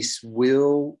of peace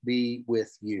will be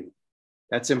with you.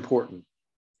 That's important.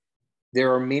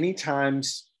 There are many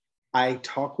times I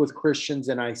talk with Christians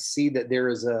and I see that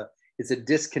it's a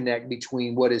disconnect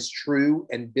between what is true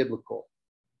and biblical.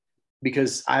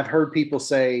 Because I've heard people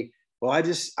say, well,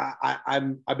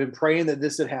 I've been praying that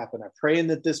this would happen. I'm praying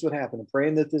that this would happen. I'm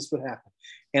praying that this would happen.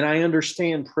 And I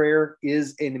understand prayer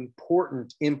is an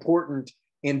important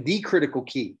and the critical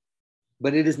key,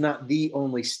 but it is not the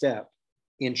only step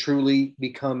in truly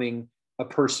becoming a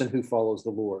person who follows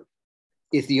the Lord.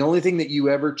 if the only thing that you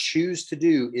ever choose to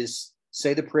do is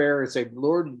say the prayer and say,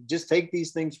 Lord, just take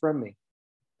these things from me,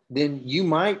 then you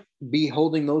might be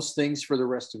holding those things for the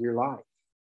rest of your life.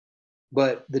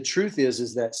 But the truth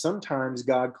is that sometimes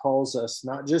God calls us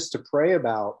not just to pray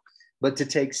about, but to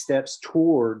take steps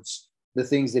towards the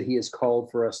things that he has called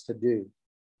for us to do.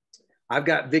 I've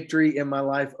got victory in my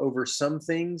life over some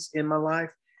things in my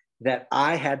life that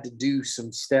I had to do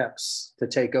some steps to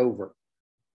take over.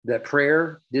 That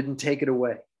prayer didn't take it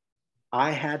away.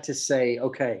 I had to say,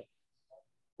 okay,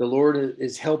 the Lord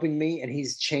is helping me and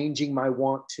he's changing my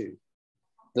want to.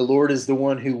 The Lord is the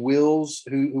one who wills,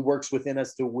 who works within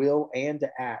us to will and to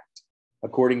act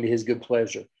according to his good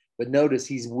pleasure. But notice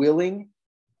he's willing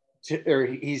to, or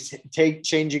he's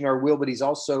changing our will, but he's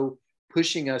also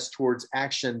pushing us towards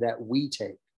action that we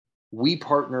take. We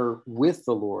partner with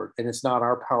the Lord, and it's not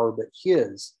our power, but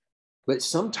his. But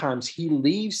sometimes he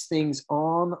leaves things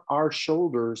on our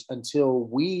shoulders until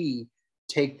we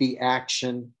take the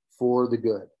action for the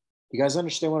good. You guys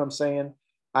understand what I'm saying?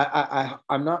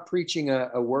 I'm not preaching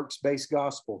a works-based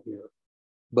gospel here,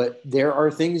 but there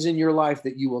are things in your life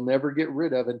that you will never get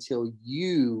rid of until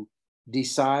you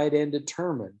decide and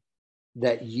determine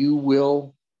that you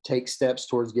will take steps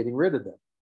towards getting rid of them.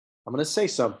 I'm going to say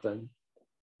something.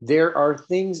 There are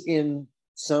things in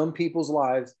some people's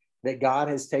lives that God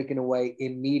has taken away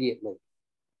immediately.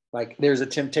 Like there's a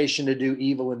temptation to do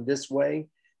evil in this way,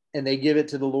 and they give it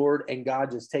to the Lord, and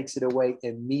God just takes it away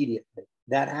immediately.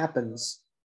 That happens,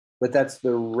 but that's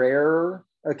the rare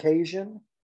occasion.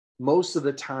 Most of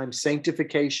the time,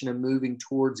 sanctification and moving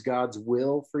towards God's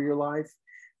will for your life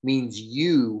means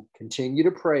you continue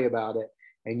to pray about it,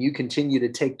 and you continue to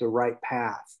take the right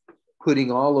path,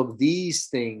 putting all of these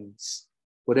things,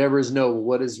 whatever is noble,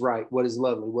 what is right, what is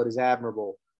lovely, what is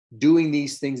admirable, doing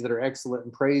these things that are excellent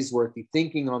and praiseworthy,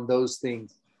 thinking on those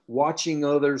things, watching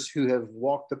others who have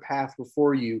walked the path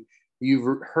before you,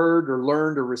 you've heard or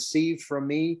learned or received from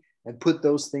me, and put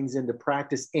those things into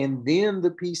practice. And then the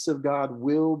peace of God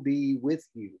will be with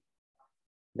you.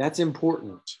 That's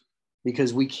important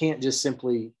because we can't just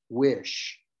simply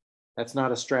wish. That's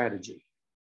not a strategy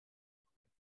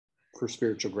for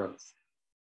spiritual growth.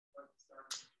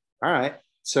 All right.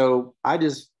 So I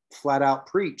just flat out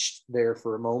preached there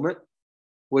for a moment.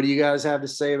 What do you guys have to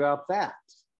say about that?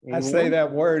 Anyone? I say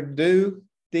that word do,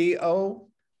 D-O,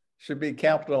 should be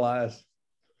capitalized.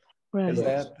 Right.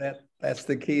 That's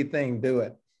the key thing. Do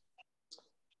it.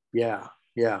 Yeah.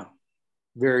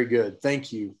 Very good.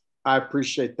 Thank you. I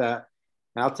appreciate that.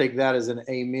 I'll take that as an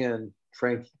amen,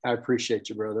 Frank. I appreciate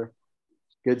you, brother.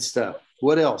 Good stuff.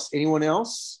 What else? Anyone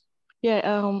else?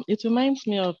 Yeah, it reminds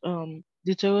me of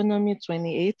Deuteronomy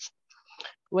 28,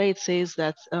 where it says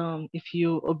that if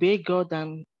you obey God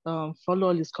and follow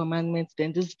all his commandments,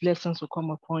 then these blessings will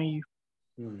come upon you.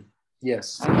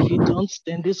 Yes. And if you don't,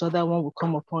 then this other one will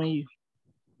come upon you.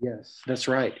 Yes, that's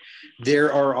right.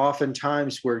 There are often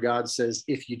times where God says,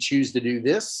 if you choose to do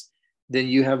this, then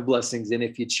you have blessings. And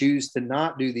if you choose to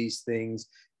not do these things,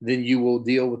 then you will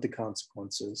deal with the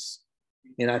consequences.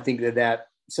 And I think that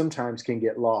sometimes can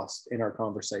get lost in our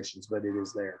conversations, but it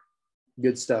is there.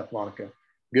 Good stuff, Monica.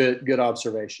 Good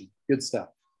observation. Good stuff.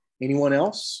 Anyone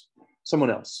else? Someone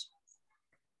else.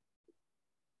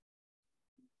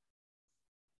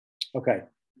 Okay.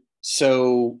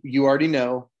 So you already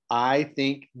know, I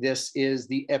think this is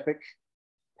the epic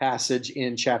passage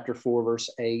in chapter 4, verse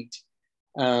 8.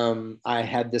 I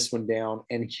had this one down,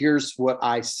 and here's what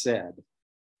I said.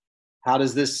 How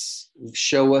does this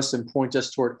show us and point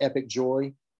us toward epic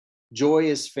joy? Joy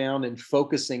is found in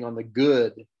focusing on the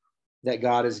good that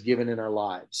God has given in our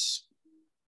lives.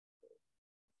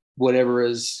 Whatever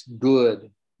is good,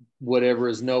 whatever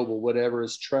is noble, whatever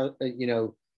is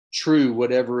true,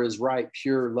 whatever is right,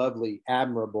 pure, lovely,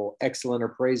 admirable, excellent, or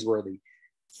praiseworthy.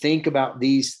 Think about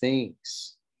these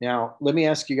things. Now, let me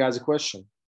ask you guys a question.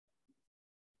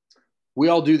 We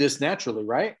all do this naturally,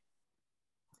 right?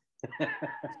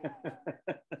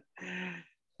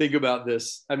 Think about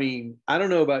this. I mean, I don't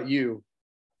know about you,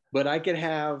 but I could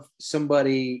have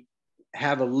somebody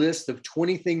have a list of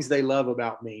 20 things they love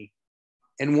about me,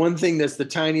 and one thing that's the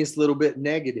tiniest little bit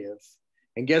negative.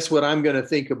 And guess what I'm going to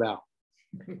think about?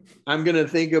 I'm going to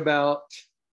think about,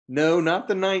 no, not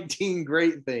the 19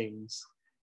 great things,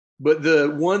 but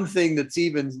the one thing that's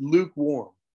even lukewarm,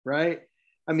 right?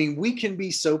 I mean, we can be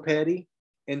so petty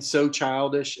and so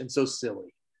childish and so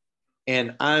silly.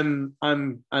 And I'm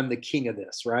the king of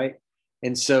this, right?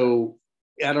 And so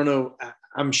I don't know,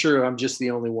 I'm sure I'm just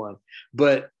the only one,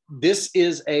 but this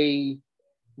is a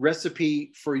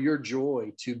recipe for your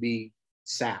joy to be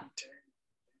sapped.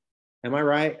 Am I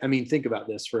right? I mean, think about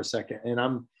this for a second. And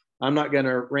I'm I'm not going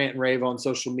to rant and rave on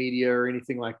social media or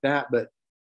anything like that, but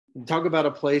talk about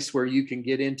a place where you can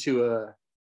get into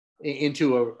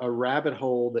a rabbit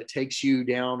hole that takes you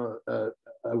down a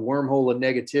wormhole of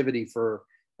negativity for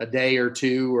a day or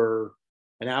two or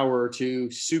an hour or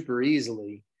two super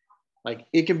easily. Like,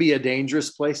 it can be a dangerous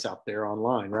place out there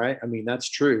online, right? I mean, that's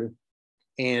true.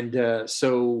 And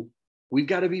so we've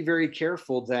got to be very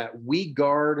careful that we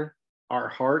guard our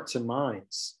hearts and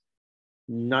minds,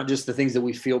 not just the things that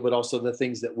we feel, but also the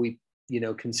things that we,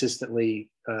 consistently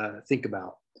think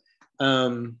about.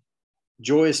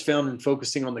 Joy is found in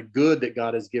focusing on the good that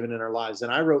God has given in our lives.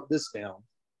 And I wrote this down,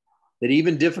 that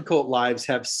even difficult lives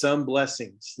have some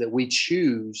blessings that we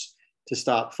choose to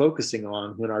stop focusing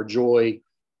on when our joy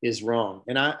is wrong.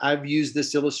 And I've used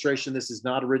this illustration. This is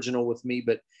not original with me,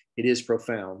 but it is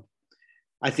profound.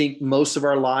 I think most of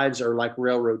our lives are like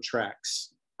railroad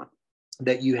tracks,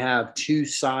 that you have two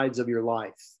sides of your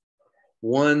life,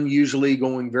 one usually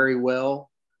going very well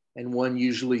and one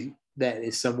usually that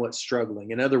is somewhat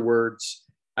struggling. In other words,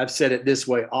 I've said it this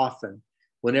way often: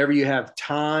 whenever you have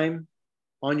time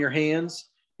on your hands,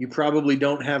 you probably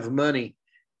don't have money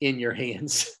in your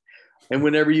hands. And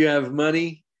whenever you have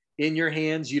money in your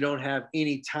hands, you don't have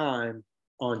any time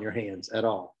on your hands at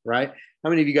all, right? How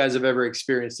many of you guys have ever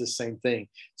experienced the same thing?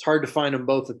 It's hard to find them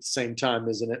both at the same time,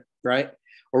 isn't it? Right?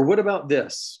 Or what about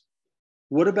this?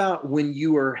 What about when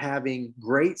you are having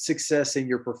great success in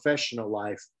your professional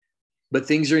life, but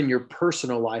things are in your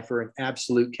personal life are in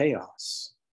absolute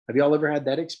chaos? Have y'all ever had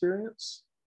that experience?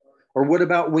 Or what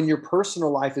about when your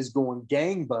personal life is going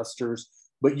gangbusters,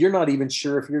 but you're not even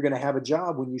sure if you're going to have a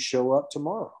job when you show up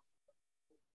tomorrow?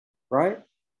 Right?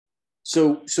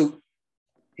 So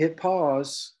hit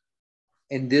pause.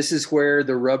 And this is where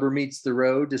the rubber meets the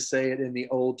road, to say it in the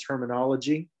old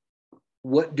terminology.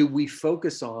 What do we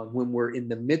focus on when we're in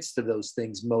the midst of those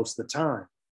things most of the time?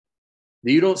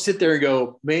 You don't sit there and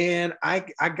go, man, I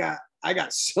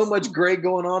got so much great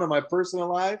going on in my personal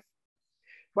life.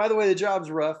 By the way, the job's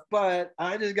rough, but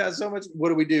I just got so much.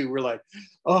 What do? We're like,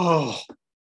 oh,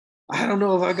 I don't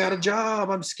know if I got a job.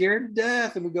 I'm scared to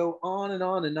death. And we go on. And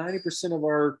 90% of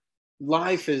our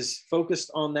life is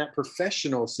focused on that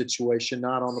professional situation,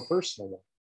 not on the personal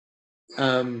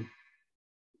one.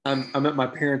 I'm at my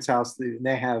parents' house, and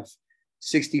they have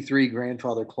 63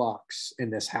 grandfather clocks in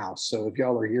this house. So if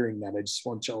y'all are hearing that, I just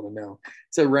want y'all to know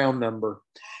it's a round number,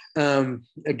 a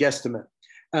guesstimate.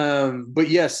 But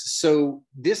yes, so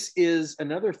this is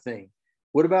another thing.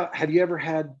 What about, have you ever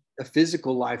had a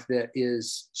physical life that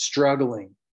is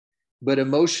struggling, but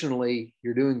emotionally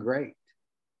you're doing great,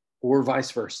 or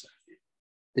vice versa?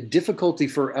 The difficulty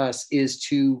for us is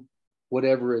to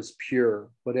whatever is pure,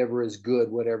 whatever is good,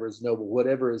 whatever is noble,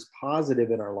 whatever is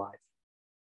positive in our life,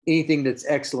 anything that's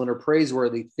excellent or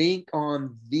praiseworthy, think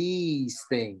on these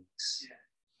things.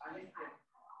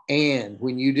 And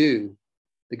when you do,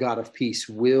 the God of peace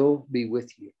will be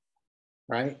with you,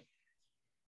 right?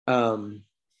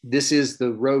 This is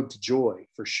the road to joy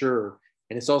for sure.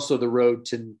 And it's also the road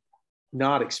to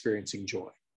not experiencing joy.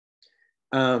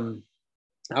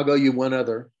 I'll go you one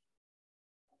other,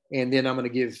 and then I'm going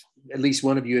to give at least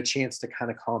one of you a chance to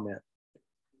kind of comment.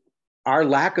 Our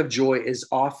lack of joy is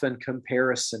often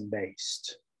comparison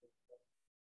based.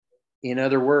 In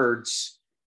other words,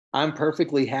 I'm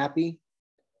perfectly happy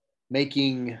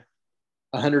making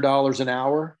 $100 an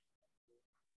hour.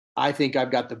 I think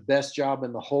I've got the best job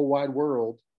in the whole wide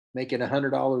world, making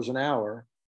 $100 an hour,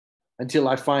 until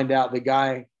I find out the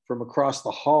guy from across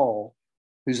the hall,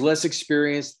 who's less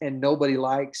experienced and nobody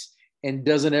likes and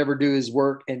doesn't ever do his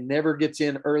work and never gets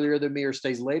in earlier than me or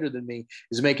stays later than me,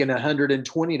 is making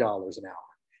 $120 an hour.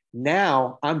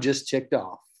 Now I'm just ticked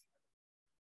off.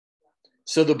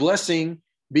 So the blessing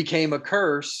became a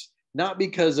curse, not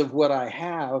because of what I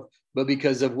have, but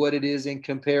because of what it is in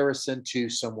comparison to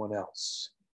someone else.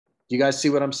 Do you guys see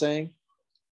what I'm saying?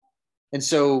 And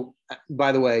so,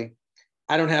 by the way,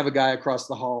 I don't have a guy across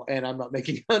the hall and I'm not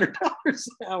making $100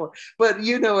 an hour, but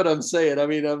you know what I'm saying. I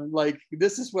mean, I'm like,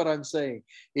 this is what I'm saying.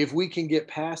 If we can get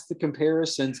past the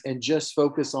comparisons and just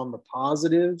focus on the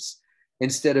positives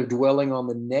instead of dwelling on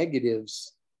the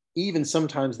negatives, even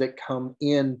sometimes that come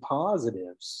in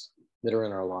positives that are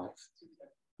in our life,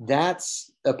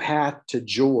 that's a path to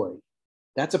joy.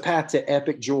 That's a path to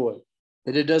epic joy.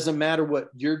 That it doesn't matter what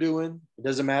you're doing. It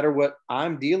doesn't matter what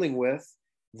I'm dealing with.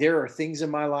 There are things in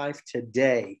my life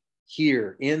today,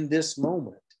 here in this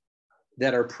moment,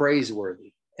 that are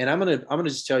praiseworthy. And I'm gonna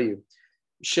just tell you,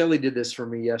 Shelly did this for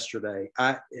me yesterday.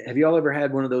 Have you all ever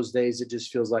had one of those days it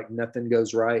just feels like nothing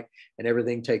goes right and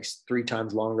everything takes 3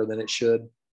 times longer than it should?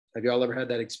 Have you all ever had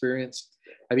that experience?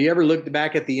 Have you ever looked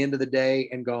back at the end of the day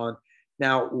and gone,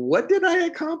 Now, what did I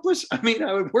accomplish? I mean,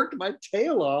 I worked my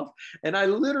tail off, and I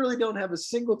literally don't have a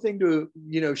single thing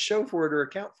to, show for it or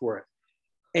account for it.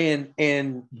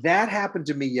 And that happened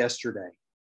to me yesterday.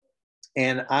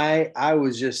 And I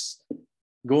was just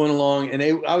going along, and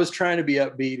I was trying to be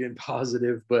upbeat and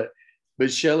positive, but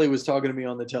Shelly was talking to me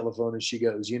on the telephone, and she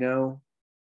goes,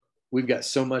 we've got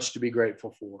so much to be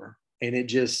grateful for. And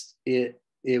it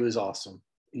was awesome.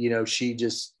 She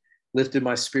just lifted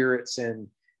my spirits and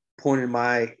pointed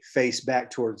my face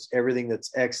back towards everything that's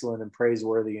excellent and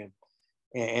praiseworthy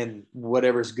and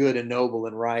whatever's good and noble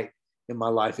and right in my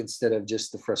life, instead of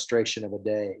just the frustration of a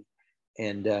day.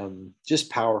 And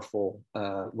just powerful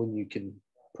when you can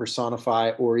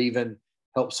personify or even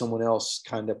help someone else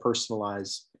kind of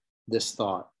personalize this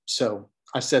thought. So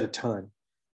I said a ton.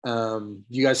 Do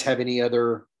you guys have any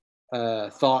other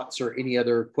thoughts or any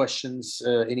other questions,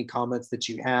 any comments that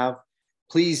you have?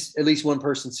 Please, at least one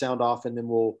person sound off, and then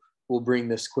we'll bring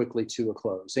this quickly to a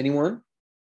close. Anyone?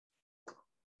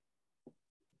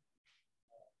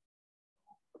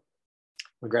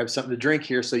 I'll grab something to drink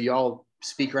here, so y'all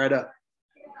speak right up.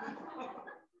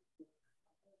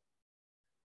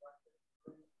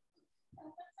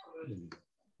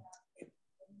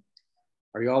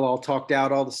 Are y'all all talked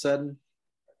out all of a sudden?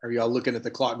 Are y'all looking at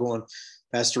the clock going,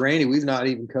 Pastor Randy, we've not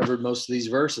even covered most of these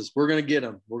verses. We're going to get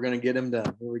them. We're going to get them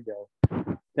done. Here we go.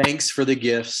 Thanks for the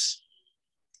gifts.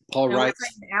 Paul writes.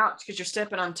 Ouch, because you're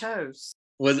stepping on toes.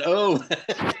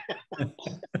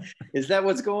 Is that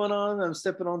what's going on? I'm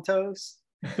stepping on toes?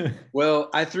 Well,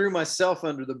 I threw myself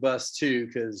under the bus too,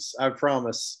 because I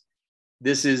promise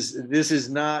this is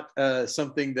not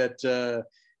something that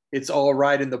it's all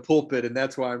right in the pulpit, and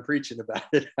that's why I'm preaching about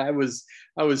it. I was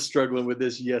struggling with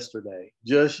this yesterday.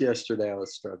 Just yesterday I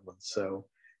was struggling. So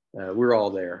we're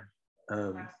all there.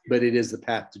 But it is the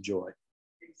path to joy.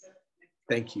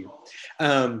 Thank you.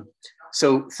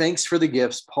 So thanks for the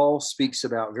gifts. Paul speaks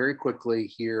about very quickly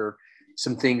here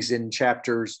some things in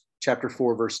chapter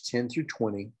 4, verse 10 through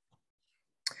 20.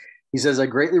 He says, I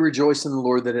greatly rejoice in the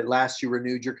Lord that at last you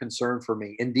renewed your concern for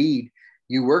me. Indeed,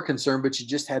 you were concerned, but you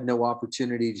just had no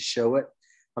opportunity to show it.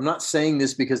 I'm not saying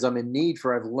this because I'm in need,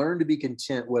 for I've learned to be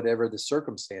content whatever the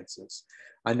circumstances.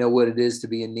 I know what it is to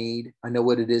be in need. I know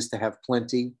what it is to have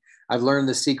plenty. I've learned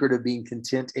the secret of being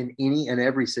content in any and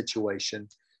every situation,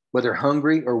 whether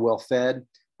hungry or well-fed,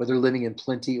 whether living in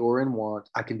plenty or in want.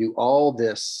 I can do all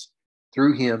this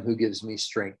through him who gives me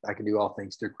strength. I can do all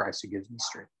things through Christ who gives me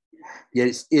strength.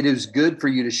 Yet it is good for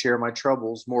you to share my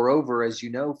troubles. Moreover, as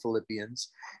you know, Philippians,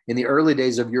 in the early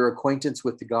days of your acquaintance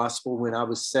with the gospel, when I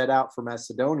was set out for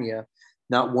Macedonia,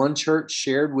 not one church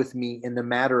shared with me in the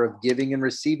matter of giving and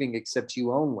receiving except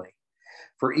you only.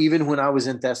 For even when I was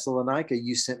in Thessalonica,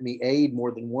 you sent me aid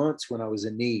more than once when I was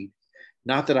in need.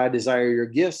 Not that I desire your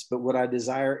gifts, but what I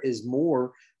desire is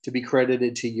more to be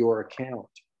credited to your account.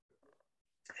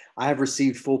 I have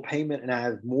received full payment and I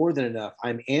have more than enough.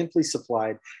 I'm amply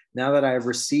supplied now that I have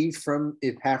received from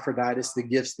Epaphroditus the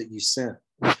gifts that you sent.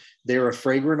 They are a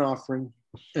fragrant offering,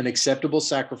 an acceptable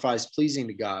sacrifice pleasing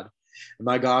to God. And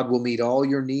my God will meet all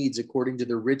your needs according to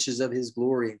the riches of his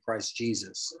glory in Christ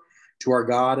Jesus. To our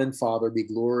God and Father be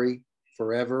glory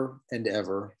forever and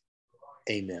ever.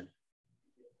 Amen.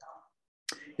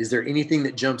 Is there anything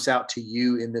that jumps out to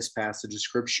you in this passage of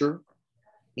scripture?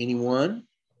 Anyone?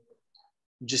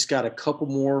 Just got a couple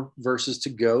more verses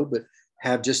to go, but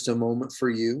have just a moment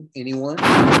for you. Anyone?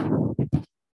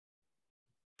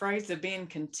 Phrase of being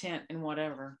content in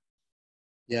whatever.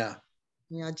 Yeah.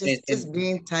 Yeah, just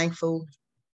being thankful.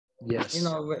 Yes.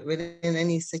 Within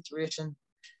any situation.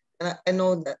 And I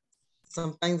know that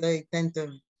sometimes I tend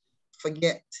to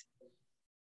forget,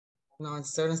 in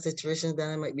certain situations that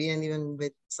I might be in, even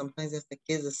with sometimes if the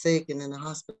kids are sick and in the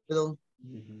hospital,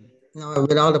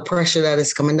 with all the pressure that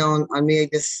is coming down on me,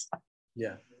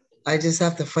 I just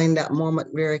have to find that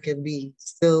moment where I can be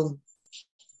still,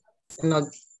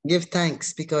 give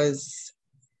thanks, because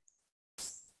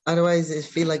otherwise it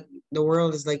feel like the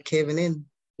world is like caving in.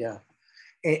 Yeah.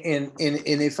 And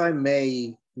if I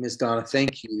may, Ms. Donna,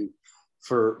 thank you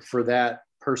for that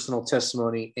personal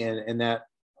testimony and that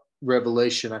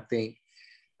revelation. I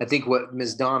think what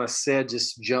Ms. Donna said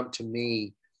just jumped to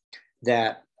me,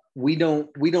 that we don't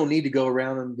need to go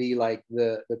around and be like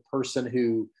the person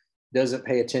who doesn't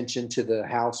pay attention to the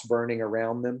house burning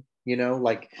around them.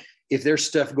 Like if there's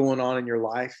stuff going on in your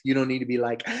life, you don't need to be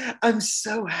like, I'm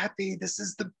so happy, this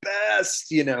is the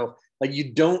best, like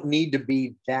you don't need to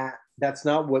be that. That's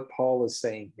not what Paul is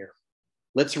saying here.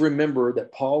 Let's remember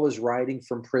that Paul is writing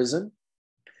from prison,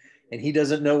 and he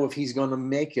doesn't know if he's going to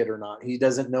make it or not. He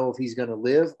doesn't know if he's going to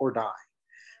live or die.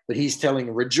 but he's telling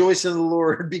him, rejoice in the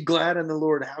Lord, be glad in the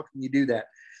Lord. How can you do that?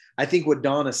 I think what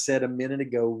Donna said a minute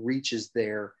ago reaches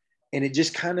there. And it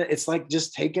just kind of, it's like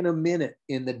just taking a minute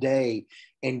in the day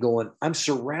and going, I'm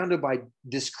surrounded by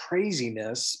this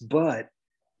craziness, but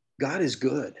God is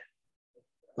good.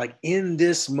 Like in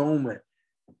this moment,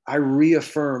 I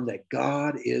reaffirm that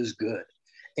God is good.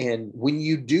 And when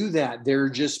you do that,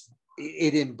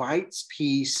 it invites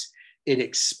peace. It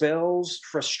expels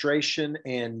frustration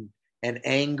and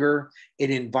anger. It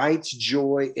invites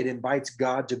joy. It invites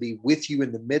God to be with you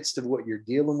in the midst of what you're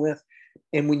dealing with.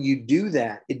 And when you do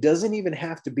that, it doesn't even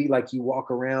have to be like you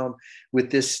walk around with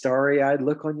this starry-eyed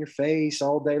look on your face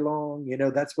all day long. You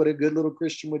know, that's what a good little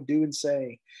Christian would do and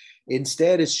say.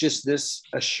 Instead, it's just this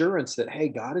assurance that, hey,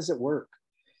 God is at work.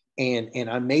 And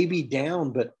I may be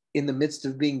down, but in the midst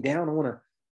of being down, I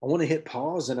want to hit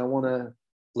pause, and I want to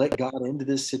let God into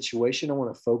this situation. I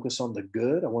want to focus on the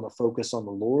good. I want to focus on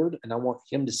the Lord, and I want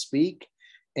him to speak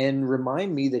and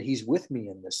remind me that he's with me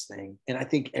in this thing. And I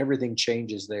think everything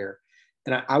changes there.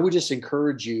 And I would just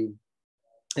encourage you,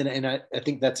 and I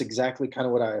think that's exactly kind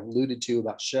of what I alluded to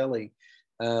about Shelley,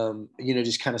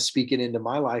 just kind of speaking into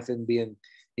my life and being,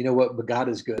 you know what, but God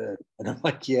is good. And I'm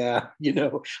like, yeah,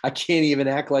 I can't even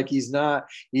act like he's not,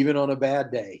 even on a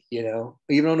bad day,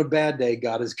 even on a bad day,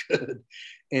 God is good.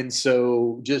 And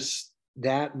so just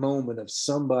that moment of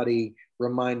somebody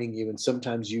reminding you, and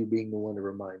sometimes you being the one to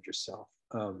remind yourself.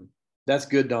 That's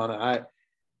good, Donna.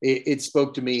 It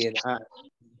spoke to me, and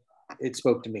it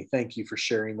spoke to me. Thank you for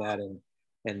sharing that.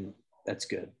 And that's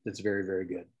good. That's very, very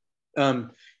good.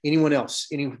 Anyone else?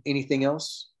 Anything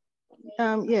else?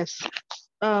 Yes.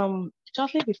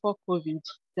 Shortly before COVID,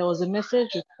 there was a message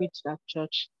we preached at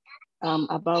church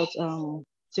about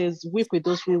says weep with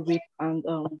those who weep and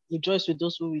rejoice with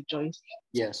those who rejoice.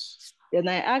 Yes. Then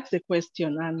I asked the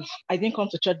question, and I didn't come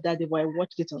to church that day, but I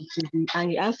watched it on TV,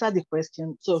 and he answered the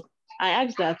question. So I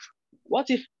asked that, what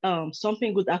if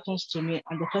something good happens to me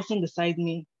and the person beside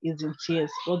me is in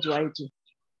tears? What do I do?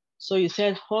 So you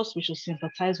said, first, we should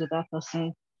sympathize with that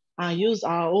person and use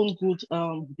our own good,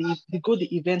 the good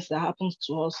events that happens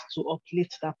to us to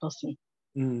uplift that person.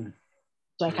 Mm.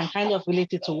 So I can kind of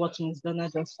relate it to what Ms. Donna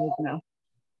just said now.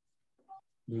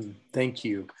 Thank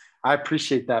you. I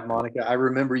appreciate that, Monica. I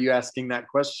remember you asking that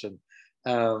question.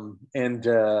 And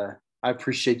I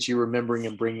appreciate you remembering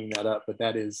and bringing that up, but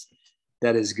that is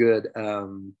good.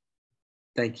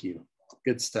 Thank you.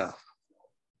 Good stuff.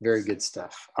 Very good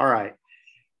stuff. All right.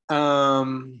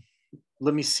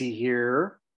 Let me see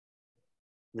here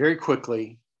very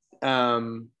quickly.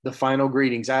 The final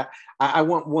greetings. I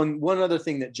want one other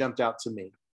thing that jumped out to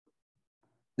me.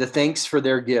 The thanks for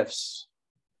their gifts.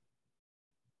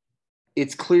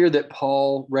 It's clear that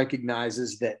Paul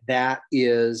recognizes that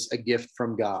is a gift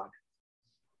from God,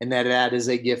 and that is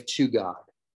a gift to God.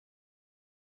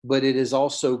 But it is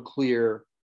also clear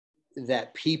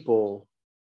that people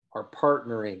are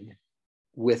partnering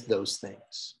with those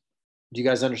things. Do you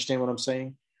guys understand what I'm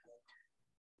saying?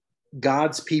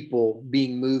 God's people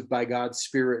being moved by God's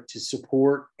Spirit to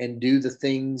support and do the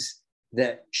things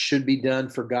that should be done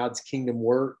for God's kingdom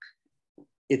work.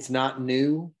 It's not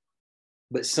new,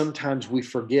 but sometimes we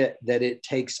forget that it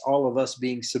takes all of us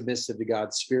being submissive to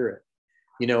God's Spirit.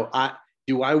 Do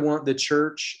I want the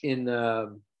church in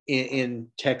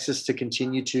Texas to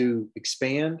continue to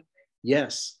expand?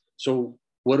 Yes. So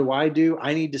what do?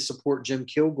 I need to support Jim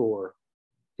Kilgore,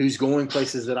 who's going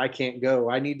places that I can't go.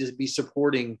 I need to be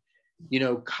supporting,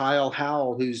 Kyle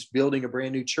Howell, who's building a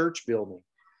brand new church building.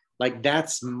 Like,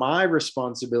 that's my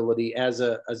responsibility as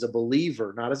a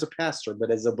believer, not as a pastor,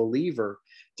 but as a believer,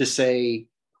 to say,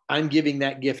 I'm giving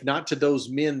that gift not to those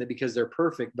men because they're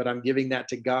perfect, but I'm giving that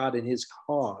to God and his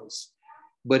cause.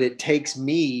 But it takes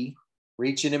me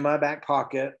reaching in my back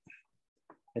pocket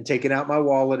and taking out my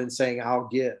wallet and saying, I'll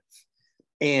give.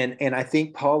 And I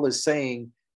think Paul is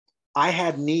saying, I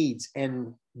had needs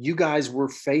and you guys were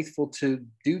faithful to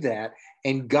do that.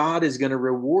 And God is going to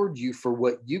reward you for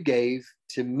what you gave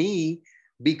to me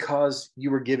because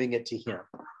you were giving it to him,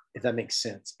 if that makes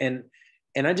sense. And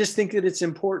I just think that it's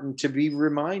important to be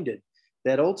reminded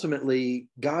that ultimately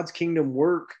God's kingdom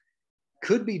work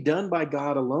could be done by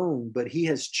God alone, but he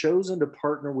has chosen to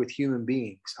partner with human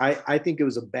beings. I think it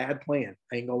was a bad plan.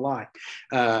 I ain't gonna lie,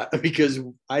 because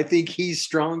I think he's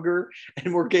stronger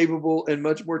and more capable and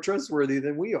much more trustworthy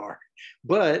than we are.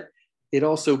 But it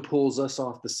also pulls us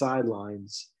off the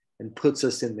sidelines and puts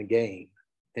us in the game.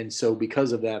 And so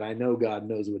because of that, I know God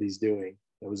knows what he's doing.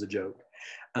 That was a joke.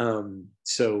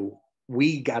 So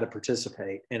we got to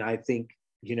participate. And I think,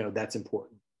 that's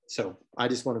important. So I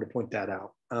just wanted to point that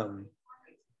out.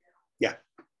 Yeah,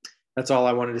 that's all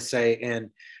I wanted to say.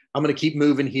 And I'm going to keep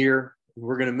moving here.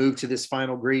 We're going to move to this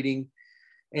final greeting.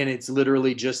 And it's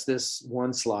literally just this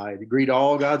one slide. Greet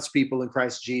all God's people in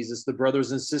Christ Jesus. The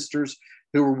brothers and sisters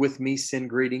who were with me send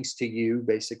greetings to you,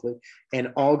 basically.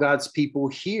 And all God's people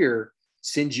here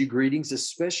send you greetings,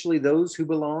 especially those who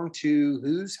belong to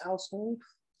whose household?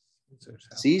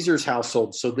 Caesar's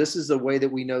household. So this is the way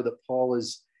that we know that Paul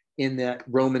is in that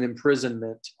Roman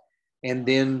imprisonment. And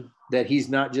then that he's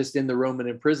not just in the Roman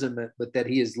imprisonment, but that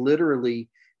he is literally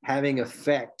having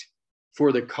effect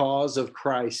for the cause of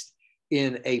Christ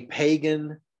in a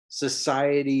pagan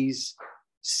society's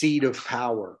seat of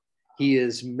power. He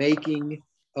is making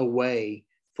a way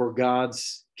for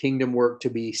God's kingdom work to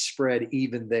be spread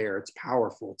even there. It's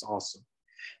powerful. It's awesome.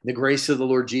 The grace of the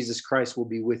Lord Jesus Christ will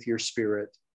be with your spirit.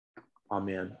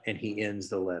 Amen. And he ends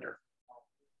the letter.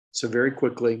 So very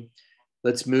quickly,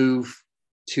 let's move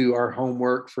to our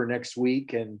homework for next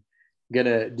week, and going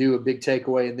to do a big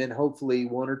takeaway. And then hopefully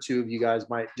one or two of you guys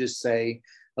might just say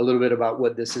a little bit about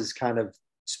what this has kind of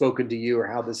spoken to you or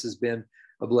how this has been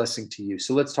a blessing to you.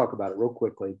 So let's talk about it real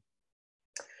quickly.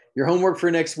 Your homework for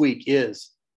next week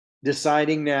is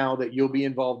deciding now that you'll be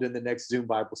involved in the next Zoom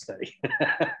Bible study.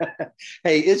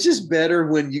 Hey, it's just better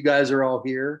when you guys are all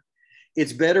here.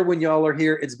 It's better when y'all are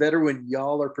here. It's better when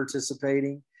y'all are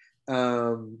participating.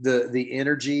 The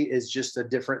energy is just a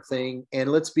different thing. And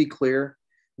let's be clear,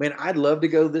 man, I'd love to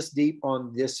go this deep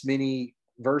on this many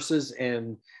verses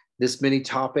and this many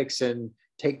topics and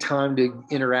take time to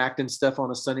interact and stuff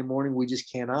on a Sunday morning. We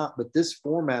just cannot. But this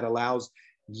format allows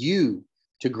you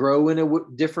to grow in a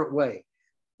different way.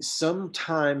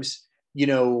 Sometimes,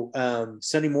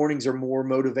 Sunday mornings are more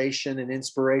motivation and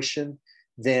inspiration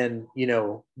than,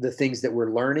 the things that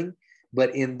we're learning.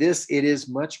 But in this, it is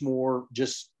much more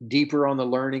just deeper on the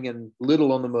learning and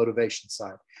little on the motivation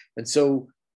side. And so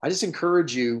I just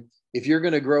encourage you, if you're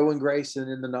going to grow in grace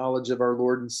and in the knowledge of our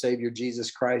Lord and Savior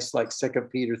Jesus Christ, like 2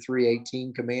 Peter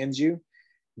 3:18 commands you,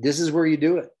 this is where you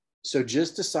do it. So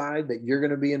just decide that you're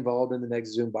going to be involved in the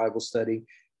next Zoom Bible study.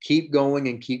 Keep going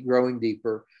and keep growing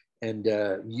deeper. And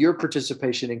your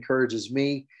participation encourages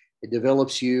me. It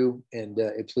develops you, and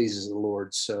it pleases the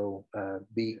Lord. So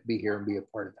be here and be a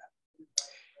part of that.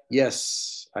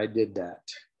 Yes, I did that.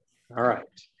 All right.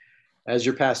 As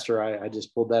your pastor, I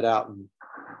just pulled that out and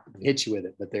hit you with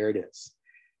it, but there it is.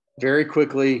 Very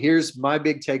quickly, here's my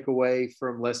big takeaway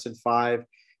from lesson 5.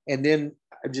 And then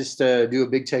I just do a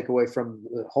big takeaway from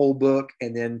the whole book,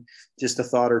 and then just a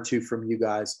thought or two from you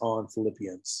guys on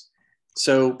Philippians.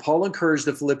 So Paul encouraged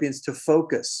the Philippians to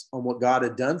focus on what God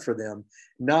had done for them,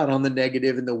 not on the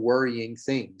negative and the worrying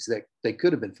things that they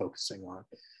could have been focusing on.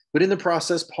 But in the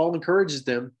process, Paul encourages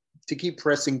them to keep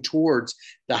pressing towards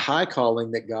the high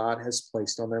calling that God has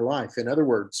placed on their life. In other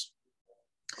words,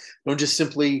 don't just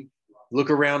simply look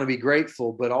around and be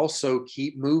grateful, but also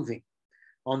keep moving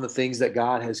on the things that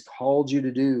God has called you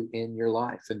to do in your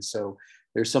life. And so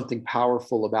there's something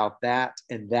powerful about that,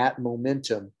 and that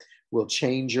momentum will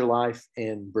change your life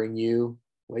and bring you,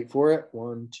 wait for it,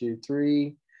 1, 2,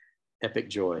 3, epic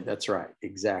joy. That's right,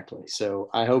 exactly. So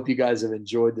I hope you guys have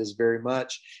enjoyed this very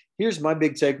much. Here's my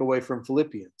big takeaway from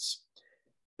Philippians.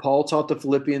 Paul taught the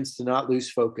Philippians to not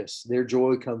lose focus. Their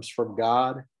joy comes from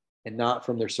God and not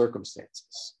from their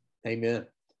circumstances. Amen.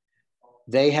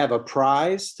 They have a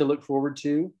prize to look forward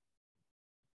to,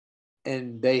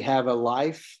 and they have a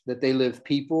life that they live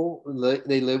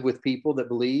with people that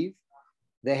believe.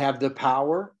 They have the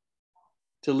power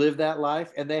to live that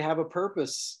life, and they have a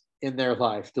purpose in their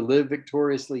life to live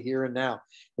victoriously here and now.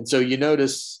 And so you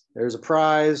notice there's a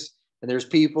prize, and there's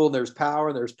people, and there's power,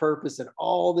 and there's purpose, and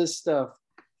all this stuff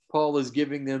Paul is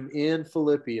giving them in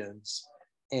Philippians.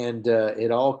 And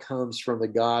it all comes from the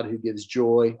God who gives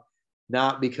joy,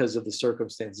 not because of the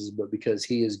circumstances, but because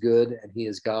he is good and he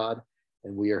is God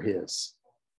and we are his.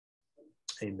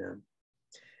 Amen.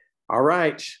 All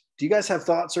right. Do you guys have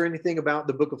thoughts or anything about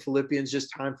the book of Philippians?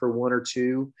 Just time for one or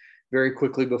two very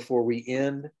quickly before we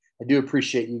end. I do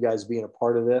appreciate you guys being a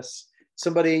part of this.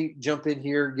 Somebody jump in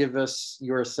here, give us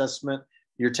your assessment,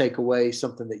 your takeaway,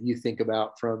 something that you think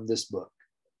about from this book.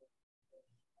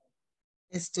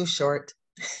 It's too short.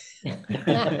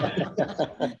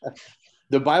 The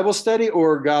Bible study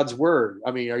or God's word?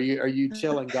 I mean, are you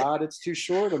telling God it's too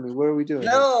short? I mean, what are we doing?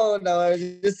 No, I was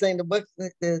just saying the book.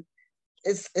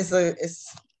 It's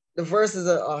the verses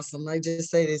are awesome. I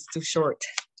just say it's too short.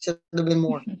 Should have been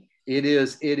more. It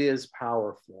is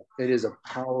powerful. It is a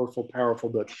powerful, powerful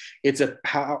book. It's a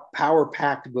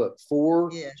power-packed book.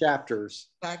 4 chapters.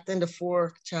 Packed into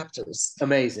 4 chapters.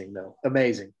 Amazing, though.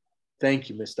 Amazing. Thank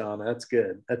you, Miss Donna. That's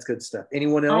good. That's good stuff.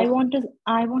 Anyone else?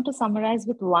 I want to summarize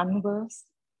with one verse.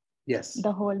 Yes.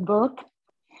 The whole book.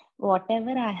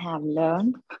 whatever I have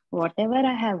learned, whatever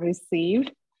I have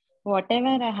received, whatever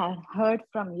I have heard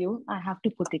from you, I have to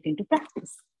put it into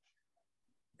practice.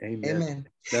 Amen. Amen.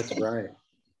 That's right.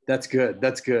 That's good.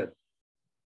 That's good.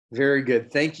 Very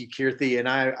good. Thank you, Kirthi. And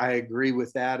I agree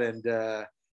with that. And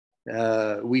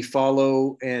we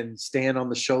follow and stand on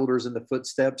the shoulders and the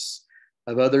footsteps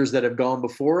of others that have gone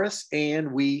before us.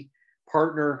 And we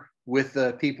partner with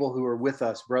the people who are with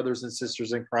us, brothers and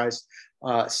sisters in Christ,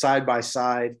 side by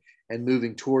side, and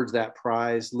moving towards that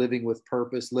prize, living with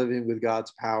purpose, living with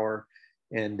God's power,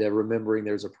 and remembering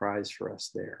there's a prize for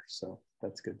us there. So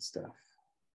that's good stuff.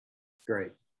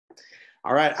 Great.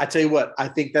 All right. I tell you what, I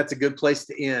think that's a good place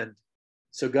to end.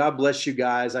 So God bless you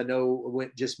guys. I know it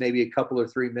went just maybe a couple or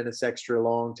 3 minutes extra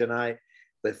long tonight,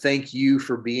 but thank you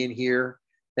for being here.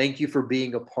 Thank you for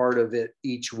being a part of it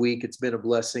each week. It's been a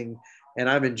blessing, and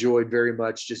I've enjoyed very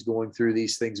much just going through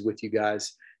these things with you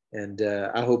guys. And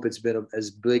I hope it's been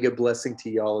as big a blessing to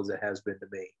y'all as it has been to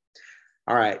me.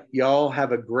 All right. Y'all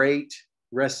have a great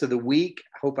rest of the week.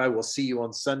 I hope I will see you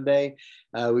on Sunday.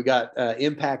 We got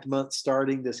Impact Month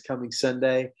starting this coming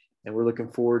Sunday, and we're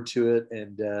looking forward to it.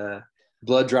 And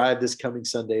Blood Drive this coming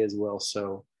Sunday as well.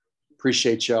 So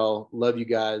appreciate y'all. Love you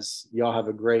guys. Y'all have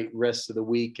a great rest of the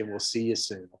week, and we'll see you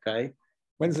soon. Okay.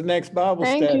 When's the next Bible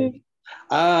Thank study?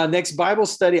 Next Bible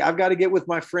study, I've got to get with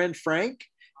my friend Frank,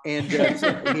 and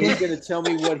he's going to tell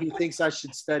me what he thinks I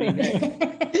should study next.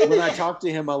 When I talk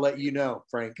to him, I'll let you know,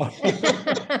 Frank.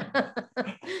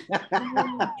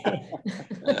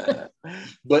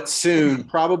 But soon,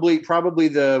 probably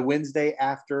the Wednesday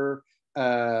after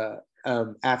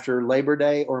Labor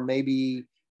Day, or maybe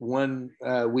 1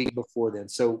 week before then.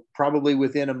 So probably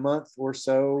within a month or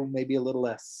so, maybe a little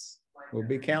less. We'll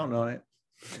be counting on it.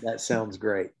 That sounds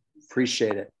great.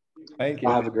 Appreciate it. Thank you.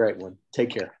 Y'all have a great one.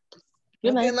 Take care.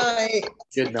 Good night.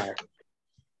 Good night.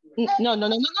 Good night. No.